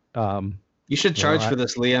with it. You should charge for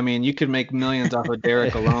this, Lee. I mean, you could make millions off of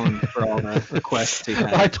Derek alone for all the requests he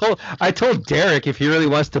has. I told Derek if he really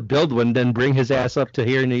wants to build one, then bring his ass up to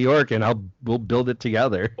here in New York, and we'll build it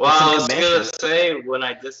together. Well, I was gonna say when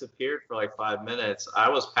I disappeared for like 5 minutes, I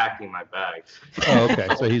was packing my bags. Oh, okay.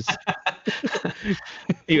 So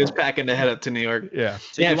he was packing to head up to New York. Yeah.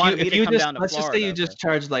 So let's just say you just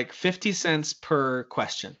charge like 50 cents per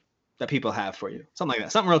question that people have for you, something like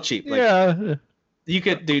that, something real cheap. Like, yeah. You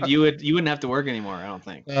could, dude. You wouldn't have to work anymore. I don't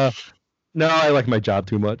think. No, I like my job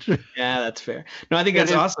too much. Yeah, that's fair. No, I think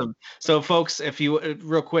that's awesome. So, folks, if you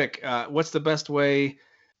real quick, what's the best way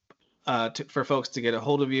for folks to get a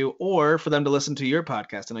hold of you, or for them to listen to your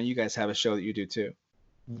podcast? I know you guys have a show that you do too.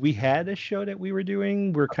 We had a show that we were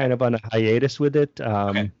doing. We're kind of on a hiatus with it.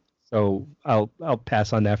 Okay. So I'll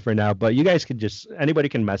pass on that for now. But you guys can anybody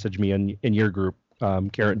can message me in your group,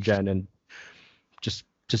 Carrot and Jen, and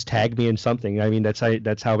just tag me in something. I mean, that's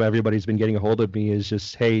how everybody's been getting a hold of me, is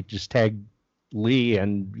just tag Lee,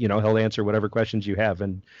 and he'll answer whatever questions you have.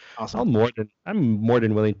 And awesome. I'm more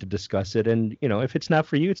than willing to discuss it. And if it's not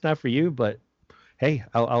for you, it's not for you. But hey,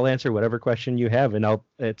 I'll answer whatever question you have, and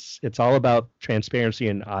it's all about transparency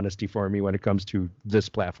and honesty for me when it comes to this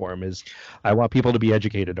platform. Is I want people to be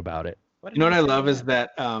educated about it. You know what I love is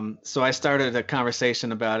that so I started a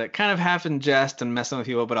conversation about it, kind of half in jest and messing with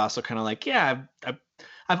people, but also kind of like, yeah,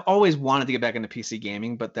 I've always wanted to get back into PC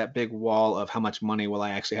gaming, but that big wall of how much money will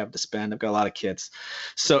I actually have to spend? I've got a lot of kids.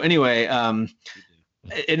 So anyway, and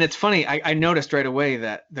it's funny, I noticed right away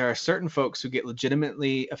that there are certain folks who get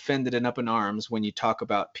legitimately offended and up in arms when you talk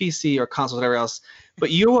about PC or consoles, whatever else,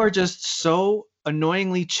 but you are just so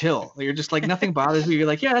annoyingly chill. You're just like, nothing bothers you. You're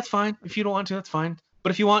like, yeah, that's fine. If you don't want to, that's fine.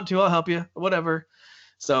 But if you want to, I'll help you, whatever.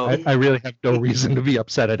 So I really have no reason to be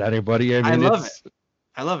upset at anybody. I mean,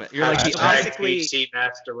 I love it. You're like the PC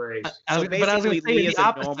Master Race. I was going to say the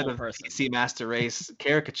opposite of PC Master Race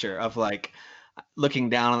caricature of like looking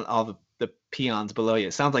down on all the peons below you.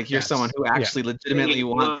 It sounds like you're someone who actually legitimately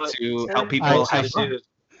wants to help people.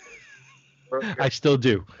 I still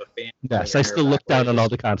do. Yes, I still look down on all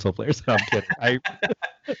the console players. No, I'm kidding.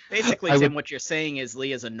 Basically, Tim, what you're saying is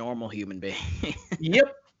Lee is a normal human being.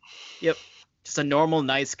 Yep. Just a normal,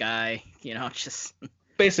 nice guy. Just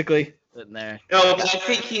basically sitting there. No, but I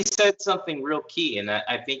think he said something real key, and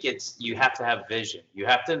I think it's you have to have vision. You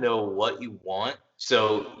have to know what you want.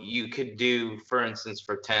 So you could do, for instance,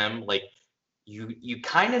 for Tim, like you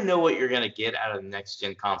kind of know what you're gonna get out of the next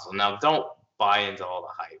gen console. Now, don't buy into all the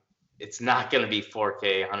hype. It's not going to be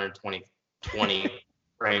 4K, 120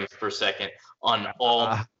 frames per second on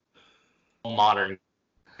all modern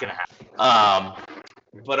going to happen.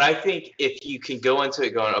 But I think if you can go into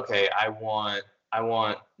it going, okay, I want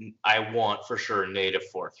for sure native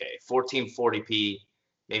 4K, 1440p.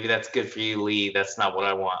 Maybe that's good for you, Lee. That's not what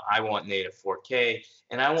I want. I want native 4K,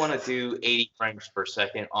 and I want to do 80 frames per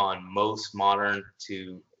second on most modern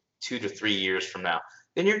to 2 to 3 years from now.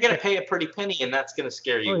 Then you're going to pay a pretty penny, and that's going to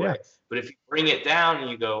scare you away. But if you bring it down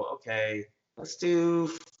and you go, okay, let's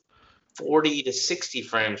do 40 to 60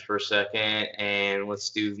 frames per second, and let's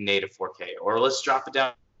do native 4K. Or let's drop it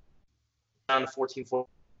down to 1440.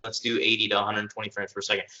 Let's do 80 to 120 frames per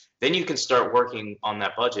second. Then you can start working on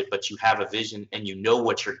that budget, but you have a vision and you know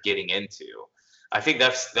what you're getting into. I think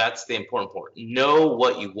that's the important part. Know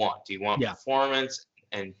what you want. Do you want performance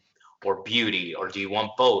or beauty, or do you want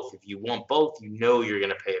both? If you want both, you know you're going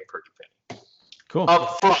to pay a pretty penny. Cool.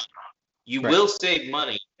 Up front, you will save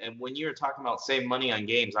money. And when you were talking about save money on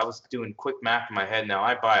games, I was doing quick math in my head. Now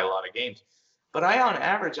I buy a lot of games, but on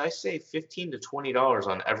average, I save $15 to $20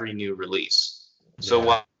 on every new release. So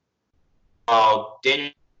while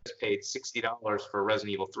Daniel paid $60 for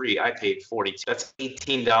Resident Evil 3, I paid $42. That's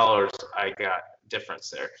 $18 I got difference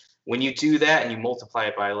there. When you do that and you multiply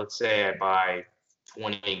it by, let's say I buy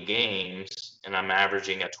 20 games and I'm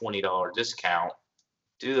averaging a $20 discount,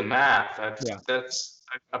 do the math. That's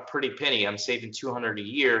a pretty penny. I'm saving $200 a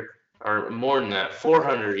year, or more than that,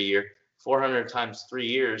 $400 a year. 400 times 3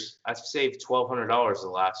 years, I've saved $1,200 the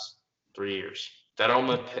last 3 years. That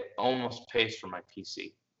almost pays for my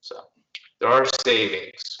PC. So there are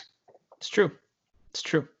savings. It's true.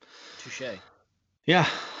 Touche. Yeah.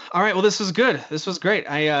 All right. Well, this was good. This was great.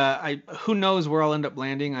 I who knows where I'll end up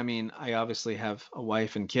landing. I mean, I obviously have a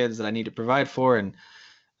wife and kids that I need to provide for, and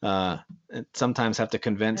sometimes have to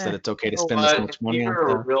convince that it's okay to spend this much money on. If you're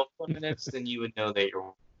a real feminist, then you would know that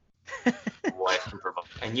your wife can provide,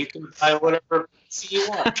 and you can buy whatever you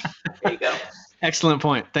want. There you go. Excellent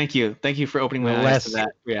point. Thank you for opening my eyes to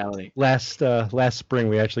that reality. Last spring,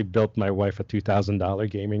 we actually built my wife a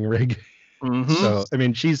 $2,000 gaming rig. Mm-hmm. So I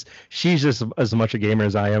mean, she's just as much a gamer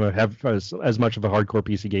as I am. I have as much of a hardcore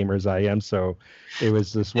PC gamer as I am. So it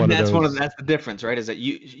was just one of those. That's the difference, right? Is that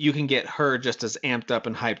you can get her just as amped up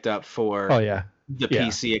and hyped up for the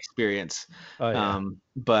PC experience.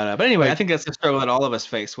 But anyway, I think that's the struggle that all of us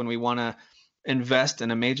face when we want to invest in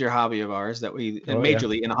a major hobby of ours that we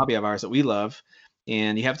in a hobby of ours that we love,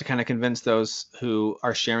 and you have to kind of convince those who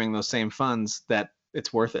are sharing those same funds that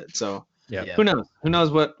it's worth it. So. Yeah. Who knows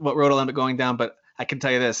what road I'll end up going down, but I can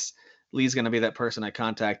tell you this, Lee's going to be that person I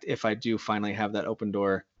contact if I do finally have that open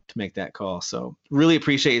door make that call. So really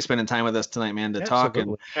appreciate you spending time with us tonight, man, to talk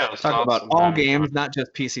and talk about all awesome. games, not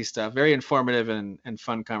just PC stuff. Very informative and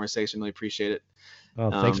fun conversation. Really appreciate it.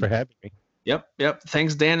 Well, thanks for having me. Yep.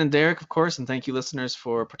 Thanks, Dan and Derek, of course, and thank you, listeners,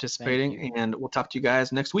 for participating. And we'll talk to you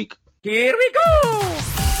guys next week. Here we go!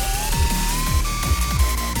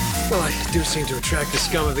 Well, I do seem to attract the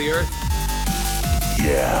scum of the earth.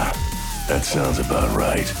 Yeah, that sounds about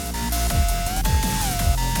right.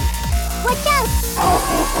 Watch out!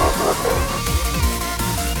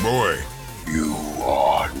 Boy, you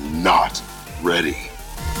are not ready.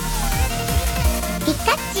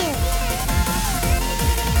 Pikachu!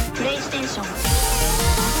 PlayStation.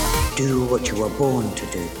 Do what you were born to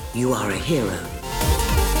do. You are a hero.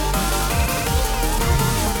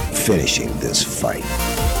 Finishing this fight.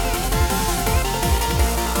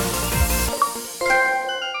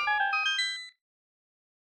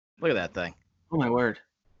 Look at that thing. Oh my word.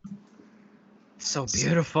 So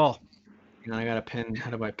beautiful. I got a pin.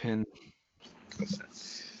 How do I pin?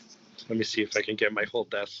 Let me see if I can get my whole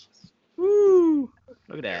desk. Woo!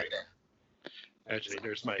 Look at that. Actually,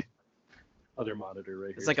 there's my other monitor right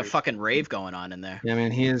here. It's like a fucking rave going on in there. Yeah,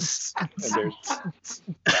 man, he is And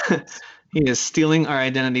he is stealing our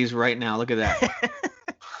identities right now. Look at that.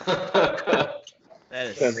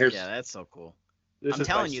 That And is, yeah, that's so cool. I'm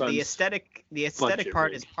telling you, the aesthetic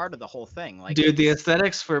part is part of the whole thing. Like, dude, the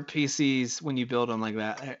aesthetics for PCs when you build them like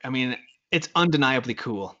that, I mean, it's undeniably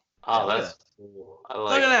cool. Oh, that's cool. I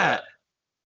like Look at that.